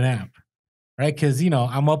taking a nap, right? Because,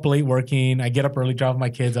 I'm up late working. I get up early, drop off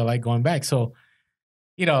my kids. I like going back. So,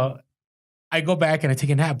 I go back and I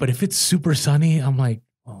take a nap. But if it's super sunny, I'm like,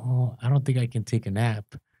 oh, I don't think I can take a nap.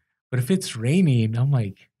 But if it's raining, I'm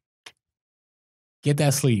like, get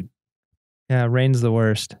that sleep. Yeah, rain's the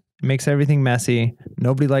worst. It makes everything messy.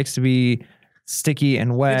 Nobody likes to be sticky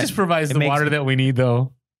and wet. It just provides the water that we need,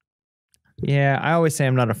 though. Yeah, I always say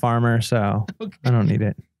I'm not a farmer, so okay. I don't need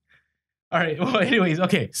it. All right. Well, anyways,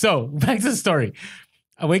 okay. So back to the story.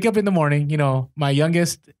 I wake up in the morning. My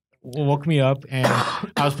youngest woke me up, and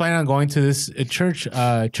I was planning on going to this church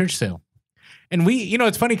sale. And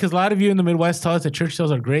it's funny because a lot of you in the Midwest tell us that church sales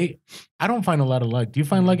are great. I don't find a lot of luck. Do you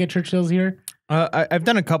find luck at church sales here? I've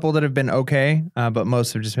done a couple that have been okay, but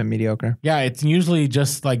most have just been mediocre. Yeah, it's usually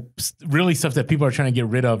just like really stuff that people are trying to get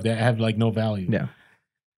rid of that have like no value. Yeah.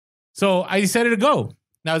 So I decided to go.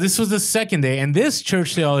 Now, this was the second day, and this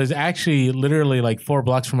church sale is actually literally like 4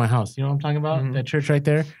 blocks from my house. You know what I'm talking about? Mm-hmm. That church right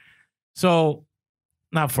there. So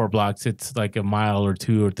not 4 blocks. It's like a mile or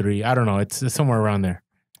 2 or 3. I don't know. It's somewhere around there.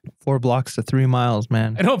 4 blocks to 3 miles,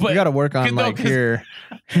 man. I know, but you got to work on your.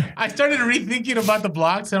 I started rethinking about the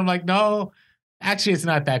blocks, and I'm like, no, actually, it's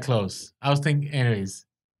not that close. I was thinking, anyways,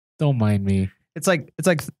 don't mind me. It's like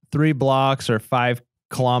 3 blocks or 5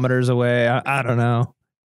 kilometers away. I don't know.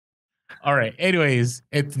 All right. Anyways,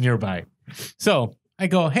 it's nearby. So I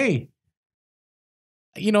go, hey,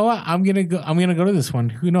 you know what? I'm gonna go to this one.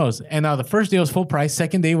 Who knows? And now the first day was full price.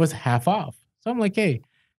 Second day was half off. So I'm like, hey,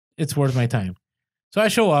 it's worth my time. So I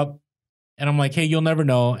show up, and I'm like, hey, you'll never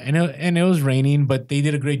know. And it was raining, but they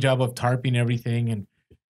did a great job of tarping everything. And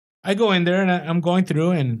I go in there, and I'm going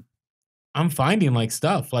through, and I'm finding like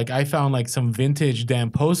stuff. Like I found like some vintage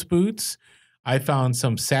Dan Post boots. I found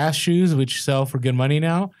some SAS shoes, which sell for good money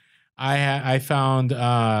now. I found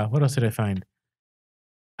what else did I find?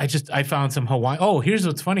 I found some Hawaii. Oh, here's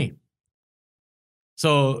what's funny.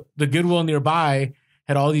 So the Goodwill nearby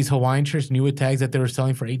had all these Hawaiian shirts, new with tags that they were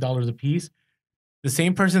selling for $8 a piece. The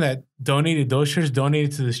same person that donated those shirts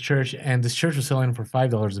donated to this church, and this church was selling them for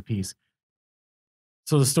 $5 a piece.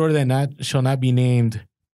 So the store that shall not be named,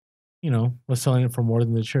 was selling it for more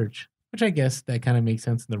than the church, which I guess that kind of makes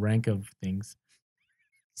sense in the rank of things.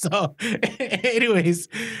 So, anyways,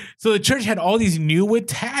 so the church had all these new wood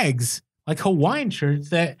tags, like Hawaiian shirts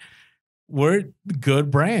that were good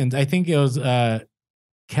brands. I think it was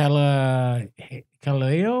Kaleo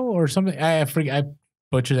or something. I forget. I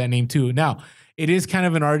butchered that name too. Now, it is kind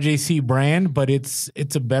of an RJC brand, but it's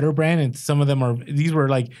a better brand. And some of them these were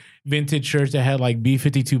like vintage shirts that had like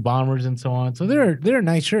B-52 bombers and so on. So they're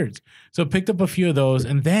nice shirts. So I picked up a few of those.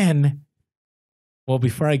 And then, well,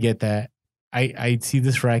 before I get that, I see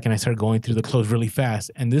this rack and I start going through the clothes really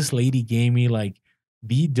fast. And this lady gave me like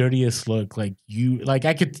the dirtiest look. Like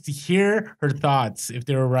I could hear her thoughts, if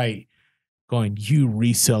they were right, going, "You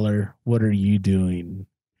reseller, what are you doing?"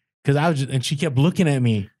 Because and she kept looking at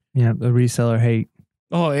me. Yeah, the reseller hate.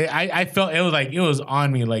 Oh, I felt it was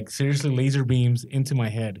on me, like seriously laser beams into my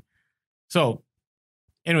head. So,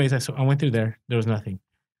 anyways, I went through there. There was nothing.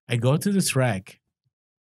 I go to this rack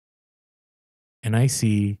and I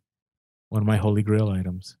see one of my Holy Grail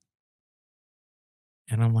items.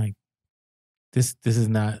 And I'm like, this is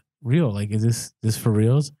not real. Like, is this for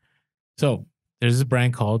reals? So there's this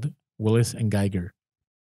brand called Willis and Geiger.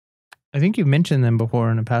 I think you've mentioned them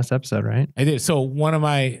before in a past episode, right? I did. So one of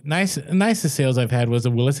my nicest sales I've had was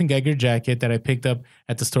a Willis and Geiger jacket that I picked up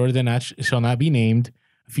at the store that shall not be named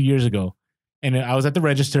a few years ago. And I was at the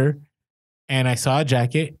register and I saw a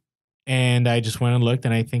jacket and I just went and looked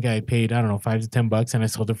and I think I paid, I don't know, $5 to $10 and I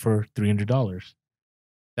sold it for $300.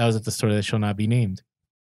 That was at the store that shall not be named.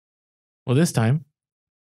 Well, this time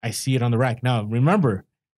I see it on the rack. Now, remember,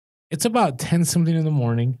 it's about 10 something in the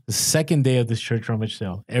morning, the second day of this church rummage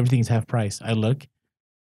sale. Everything's half price. I look,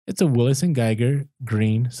 it's a Willis and Geiger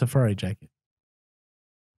green safari jacket,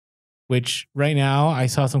 which right now I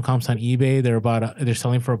saw some comps on eBay. They're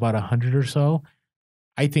selling for about 100 or so.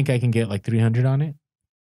 I think I can get like 300 on it.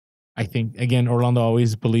 I think, again, Orlando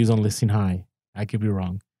always believes on listing high. I could be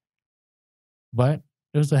wrong. But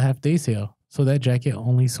it was a half day sale. So that jacket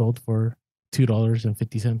only sold for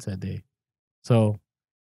 $2.50 that day. So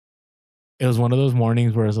it was one of those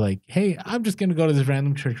mornings where it's like, hey, I'm just going to go to this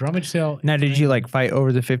random church rummage sale. Now, did you like fight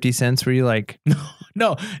over the 50 cents? Were you like,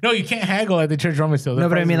 no, you can't haggle at the church rummage sale. No,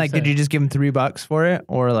 but I mean, like, did you just give them $3 for it?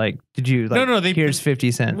 Or like, did you like, no, here's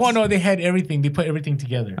 50 cents? Well, no, they had everything. They put everything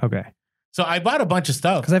together. Okay. So I bought a bunch of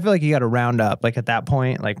stuff. Because I feel like you got to round up, like at that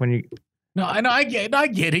point, like when you. No, I know, I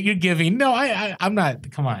get it. You're giving. No, I'm not.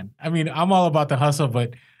 Come on. I mean, I'm all about the hustle,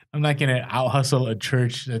 but I'm not going to out hustle a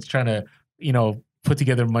church that's trying to, put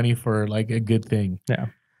together money for like a good thing. Yeah.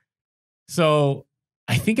 So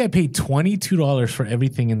I think I paid $22 for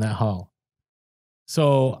everything in that haul.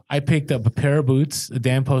 So I picked up a pair of boots, the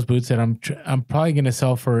Dan Post boots that I'm probably going to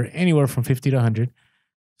sell for anywhere from 50 to 100.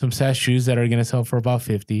 Some Sash shoes that are going to sell for about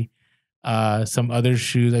 50. Some other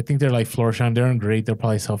shoes, I think they're like Florsheim. They're great. They'll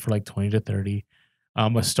probably sell for like 20 to 30.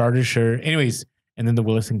 A starter shirt. Anyways, and then the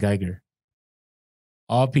Willis and Geiger.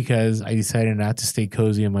 All because I decided not to stay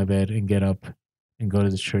cozy in my bed and get up and go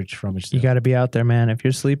to the church rummage sale. You got to be out there, man. If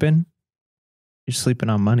you're sleeping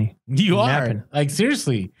on money. You are. Napping. Like,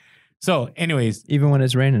 seriously. So, anyways. Even when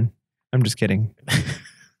it's raining. I'm just kidding.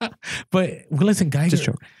 But Willis and Geiger. Just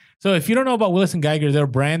joking. So, if you don't know about Willis and Geiger, they're a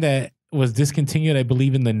brand that was discontinued, I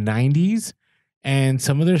believe, in the 90s. And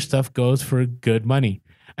some of their stuff goes for good money.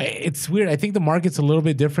 It's weird. I think the market's a little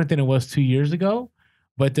bit different than it was 2 years ago.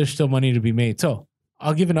 But there's still money to be made. So,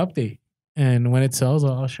 I'll give an update. And when it sells,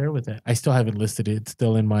 I'll share with it. I still haven't listed it. It's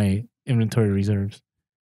still in my inventory reserves.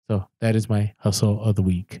 So that is my hustle of the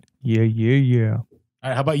week. Yeah. All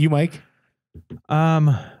right. How about you, Mike?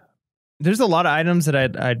 There's a lot of items that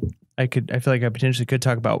I feel like I potentially could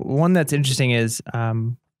talk about. One that's interesting is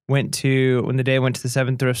when the day I went to the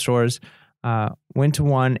 7 thrift stores, went to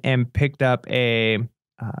one and picked up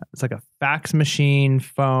it's like a fax machine,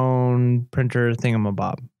 phone, printer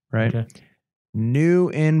thingamabob, right? Okay. New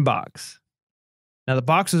in box. Now the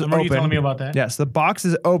box is open. Are you telling me about that? Yes, the box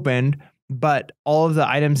is opened, but all of the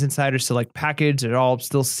items inside are still like packaged. They're all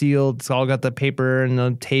still sealed. It's all got the paper and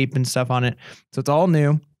the tape and stuff on it. So it's all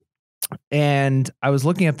new. And I was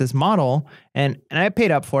looking at this model and I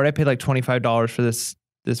paid up for it. I paid like $25 for this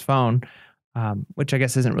phone, which I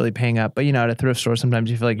guess isn't really paying up. But at a thrift store,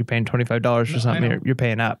 sometimes you feel like you're paying $25 for something. You're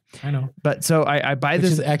paying up. I know. But so I buy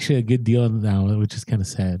this. Which is actually a good deal now, which is kind of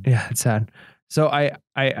sad. Yeah, it's sad. So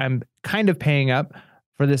I'm kind of paying up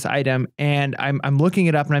for this item and I'm looking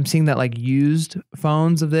it up and I'm seeing that like used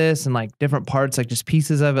phones of this and like different parts, like just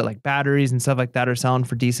pieces of it, like batteries and stuff like that are selling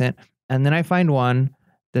for decent. And then I find one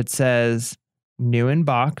that says new in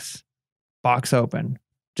box open,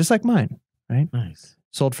 just like mine, right? Nice.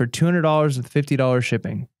 Sold for $200 with $50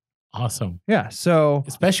 shipping. Awesome. Yeah. So,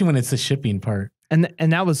 especially when it's the shipping part.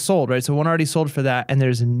 and that was sold, right? So one already sold for that, and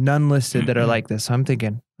there's none listed that are like this. So I'm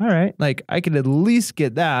thinking, all right, like I could at least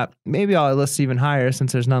get that. Maybe I'll list even higher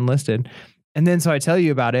since there's none listed. And then so I tell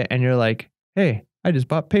you about it, and you're like, hey, I just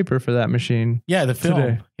bought paper for that machine. Yeah, the film.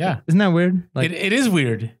 Today. Yeah. Isn't that weird? Like it is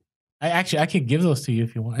weird. I could give those to you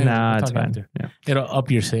if you want. Nah, We'll it's talk fine. after. Yeah. It'll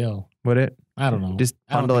up your sale. Would it? I don't know. Just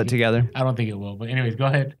I don't bundle it think together. I don't think it will. But anyways, go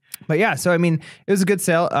ahead. But yeah, so I mean, it was a good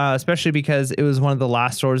sale, especially because it was one of the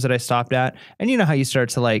last stores that I stopped at. And you know how you start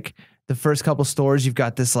to like the first couple stores, you've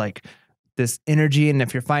got this like this energy, and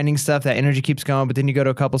if you're finding stuff, that energy keeps going. But then you go to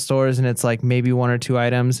a couple stores, and it's like maybe one or two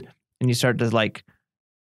items, and you start to like,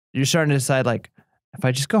 you're starting to decide like, if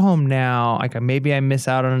I just go home now, like maybe I miss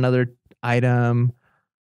out on another item.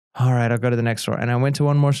 All right, I'll go to the next store. And I went to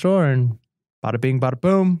one more store and bada bing, bada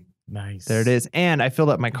boom. Nice. There it is. And I filled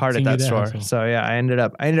up my cart at that store. So yeah,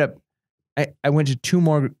 I went to two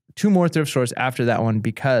more thrift stores after that one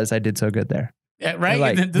because I did so good there. Yeah, right?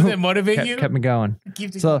 Like, Does it motivate you? Kept me going.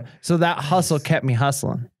 So that hustle kept me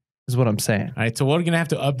hustling is what I'm saying. All right. So we're going to have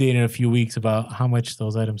to update in a few weeks about how much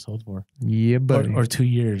those items sold for. Yeah, buddy. Or 2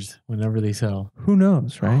 years, whenever they sell. Who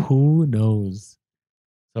knows, right? Who knows?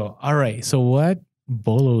 So, all right. So what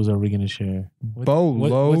bolos are we going to share?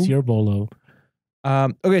 What's your bolo?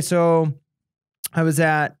 Okay, so I was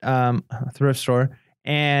at a thrift store,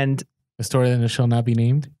 and A store that shall not be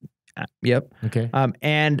named? Yep. Okay.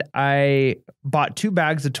 And I bought 2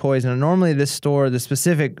 bags of toys. And normally this store, the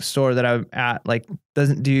specific store that I'm at, like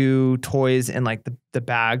doesn't do toys in like the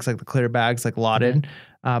bags, like the clear bags, like lotted.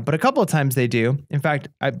 Okay. But a couple of times they do. In fact,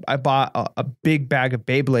 I bought a big bag of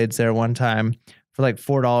Beyblades there one time for like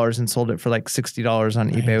 $4 and sold it for like $60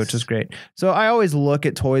 on eBay, which is great. So I always look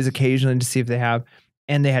at toys occasionally to see if they have,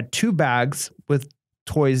 and they had 2 bags with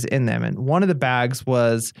toys in them. And one of the bags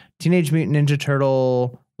was Teenage Mutant Ninja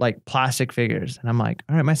Turtle like plastic figures. And I'm like,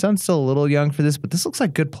 all right, my son's still a little young for this, but this looks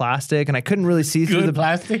like good plastic. And I couldn't really see through the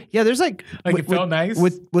plastic. Yeah, there's like it felt nice.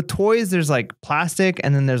 With toys, there's like plastic,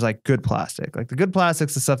 and then there's like good plastic. Like the good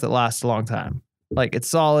plastic's the stuff that lasts a long time. Like it's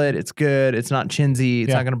solid, it's good, it's not chintzy,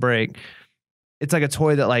 it's not gonna break. It's like a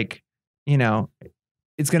toy that like, you know,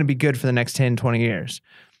 it's gonna be good for the next 10, 20 years.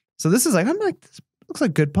 So this is like, I'm like, this looks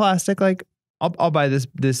like good plastic. Like I'll buy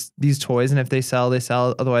these toys, and if they sell, they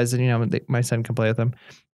sell. Otherwise, you know, my son can play with them.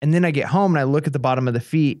 And then I get home and I look at the bottom of the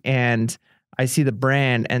feet and I see the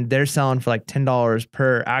brand, and they're selling for like $10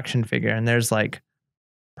 per action figure. And there's like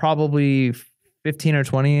probably 15 or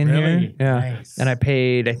 20 in here. Yeah. Nice. And I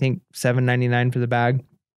paid, I think $7.99 for the bag.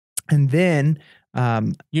 And then,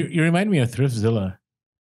 you remind me of Thriftzilla.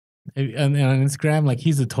 On Instagram, like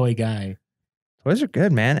he's a toy guy. Toys are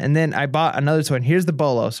good, man. And then I bought another toy. And here's the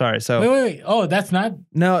bolo. Sorry. So wait. Oh, that's not.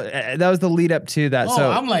 No, that was the lead up to that. Oh, so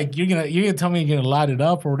I'm like, you're gonna tell me you're gonna lot it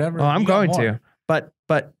up or whatever. Oh, I'm going to. But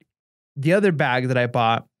the other bag that I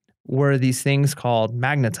bought were these things called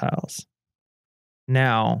magnetiles.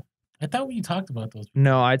 Now, I thought we talked about those.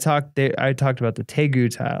 No, I talked about the Tegu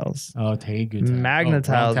tiles. Oh, Tegu tiles.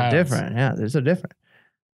 Magnetiles are different. Yeah, there's a different.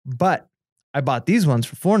 But I bought these ones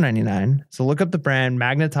for $4.99. So look up the brand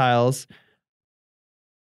Magnetiles.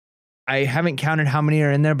 I haven't counted how many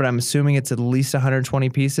are in there, but I'm assuming it's at least 120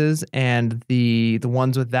 pieces. And the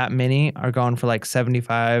ones with that many are going for like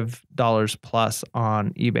 $75 plus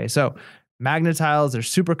on eBay. So Magnetiles, they're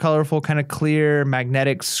super colorful, kind of clear,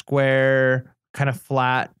 magnetic, square, kind of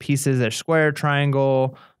flat pieces. They're square,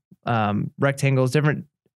 triangle, rectangles, different.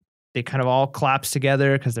 They kind of all collapse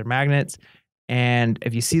together because they're magnets. And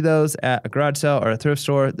if you see those at a garage sale or a thrift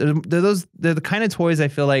store, they're the kind of toys I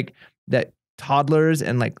feel like that toddlers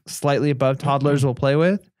and like slightly above toddlers will play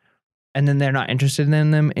with, and then they're not interested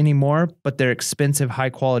in them anymore, but they're expensive,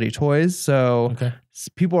 high quality toys. So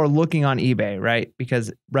people are looking on eBay, right?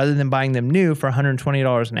 Because rather than buying them new for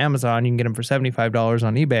 $120 on Amazon, you can get them for $75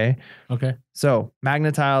 on eBay. Okay. So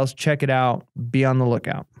Magnetiles, check it out. Be on the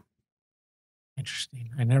lookout.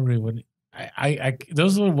 Interesting. I never would. I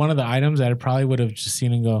those were one of the items that I probably would have just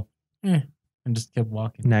seen and go, and just kept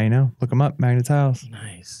walking. Now you know. Look them up. Magnetiles.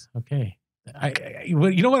 Nice. Okay. You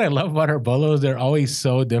know what I love about our bolos? They're always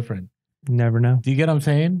so different. You never know. Do you get what I'm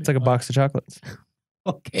saying? It's like a box of chocolates.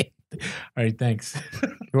 Okay. All right. Thanks.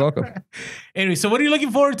 You're welcome. Anyway, so what are you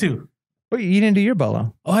looking forward to? Wait, you didn't do your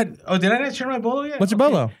bolo. Did I not share my bolo yet? What's your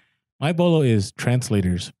bolo? My bolo is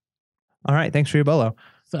translators. All right. Thanks for your bolo.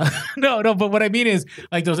 So, no, but what I mean is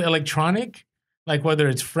like those electronic, like whether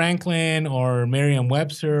it's Franklin or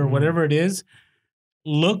Merriam-Webster or whatever it is,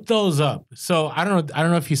 look those up. So I don't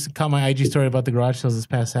know if you caught my IG story about the garage sales this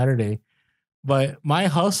past Saturday, But my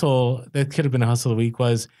hustle, that could have been a hustle of the week,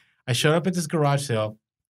 was I showed up at this garage sale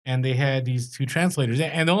and they had these 2 translators.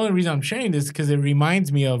 And the only reason I'm sharing this is because it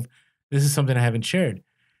reminds me of this is something I haven't shared.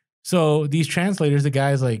 So these translators, the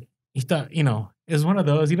guy's like, he thought, it was one of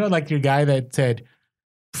those, like your guy that said,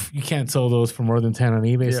 you can't sell those for more than 10 on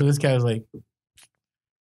eBay. Yep. So this guy was like,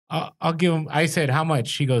 I'll give him, I said, how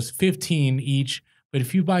much? He goes, 15 each. But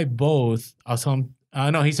if you buy both, I'll sell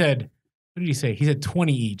them. No, he said, what did he say? He said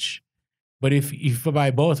 20 each. But if you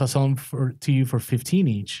buy both, I'll sell them to you for 15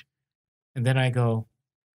 each. And then I go,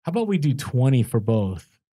 how about we do 20 for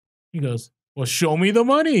both? He goes, well, show me the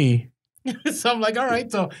money. So I'm like, all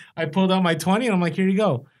right. So I pulled out my 20 and I'm like, here you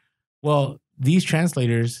go. Well, these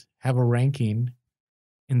translators have a ranking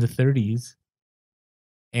in the 30s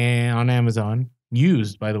and on Amazon,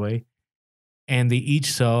 used, by the way. And they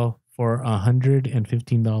each sell for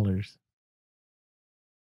 $115.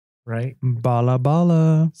 Right? Bala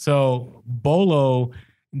bala. So Bolo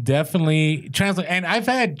definitely translate. And I've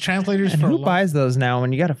had translators and for who buys those now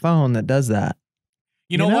when you got a phone that does that?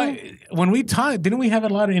 You know what? When we taught, didn't we have a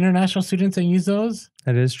lot of international students that use those?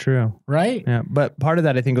 That is true. Right? Yeah. But part of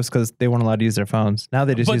that, I think, was because they weren't allowed to use their phones. Now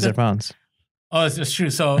they just use their phones. Oh, it's true.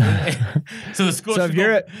 So the school so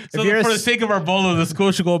should for the sake of our Bolo, the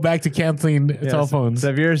school should go back to canceling cell phones. So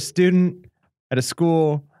if you're a student at a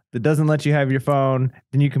school that doesn't let you have your phone,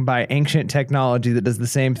 then you can buy ancient technology that does the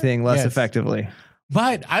same thing less effectively.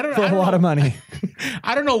 But I don't for a lot of money.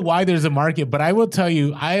 I don't know why there's a market, but I will tell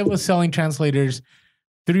you, I was selling translators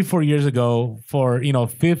 3-4 years ago for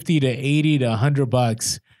 50 to 80 to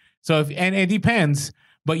 $100. So and it depends,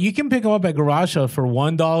 but you can pick them up at garage sale for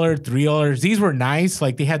 $1, $3. These were nice,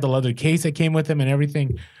 like they had the leather case that came with them and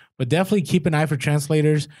everything. But definitely keep an eye for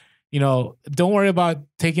translators. Don't worry about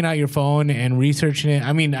taking out your phone and researching it.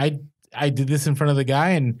 I mean, I did this in front of the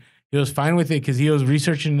guy and he was fine with it because he was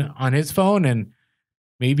researching on his phone and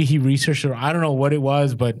maybe he researched or I don't know what it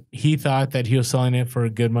was, but he thought that he was selling it for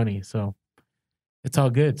good money. So it's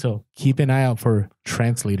all good. So keep an eye out for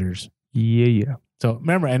translators. Yeah. So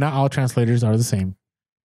remember, and not all translators are the same.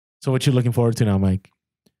 So what you looking forward to now, Mike?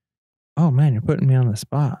 Oh man, you're putting me on the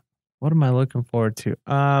spot. What am I looking forward to?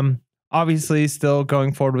 Obviously, still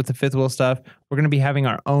going forward with the fifth wheel stuff. We're going to be having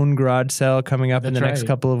our own garage sale coming up in the next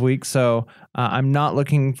couple of weeks. So I'm not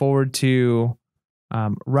looking forward to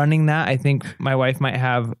running that. I think my wife might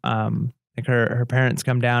have her parents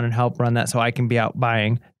come down and help run that so I can be out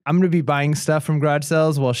buying. I'm going to be buying stuff from garage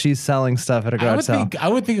sales while she's selling stuff at a garage sale. I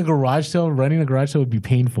would think running a garage sale would be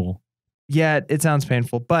painful. Yeah, it sounds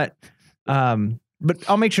painful, but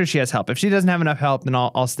I'll make sure she has help. If she doesn't have enough help, then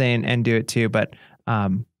I'll stay and do it too. But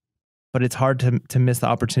it's hard to miss the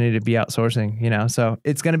opportunity to be outsourcing, So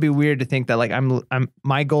it's going to be weird to think that like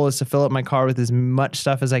my goal is to fill up my car with as much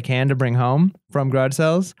stuff as I can to bring home from garage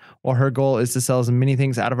sales, while her goal is to sell as many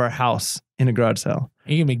things out of our house in a garage sale.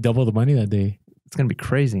 You can make double the money that day. It's going to be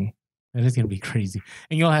crazy. That is going to be crazy.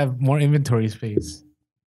 And you'll have more inventory space.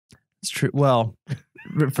 It's true. Well,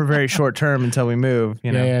 for very short term until we move,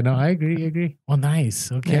 Yeah, no, I agree. Well,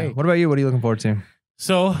 nice. Okay. Yeah. What about you? What are you looking forward to?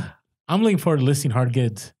 So I'm looking forward to listing hard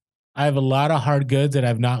goods. I have a lot of hard goods that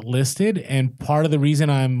I've not listed. And part of the reason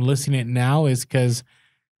I'm listing it now is because,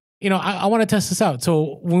 I want to test this out.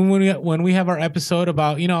 So when we have our episode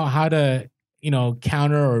about, how to,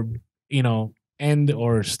 counter or, end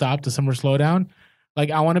or stop the summer slowdown, like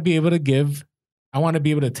I want to be able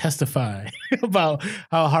to testify about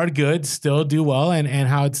how hard goods still do well and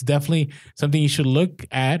how it's definitely something you should look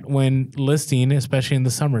at when listing, especially in the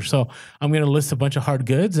summer. So I'm going to list a bunch of hard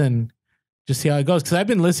goods and just see how it goes. Because I've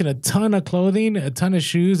been listing a ton of clothing, a ton of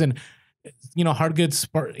shoes, and hard goods,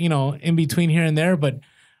 in between here and there. But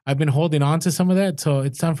I've been holding on to some of that, so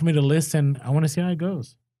it's time for me to list, and I want to see how it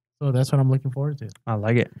goes. So that's what I'm looking forward to. I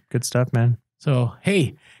like it. Good stuff, man. So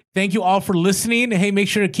hey, thank you all for listening. Hey, make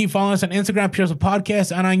sure to keep following us on Instagram, Pure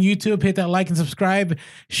Podcast, and on YouTube. Hit that like and subscribe.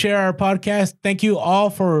 Share our podcast. Thank you all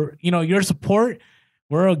for your support.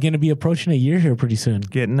 We're going to be approaching a year here pretty soon.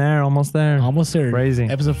 Getting there, almost there. Almost there. Crazy.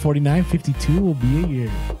 Episode 49, 52 will be a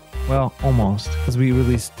year. Well, almost, because we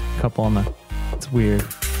released a couple on the. It's weird.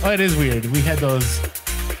 Oh, it is weird. We had those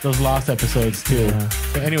lost episodes too. Yeah.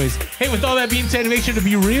 So anyways, hey, with all that being said, make sure to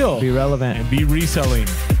be real. Be relevant. And be reselling.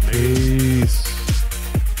 Peace.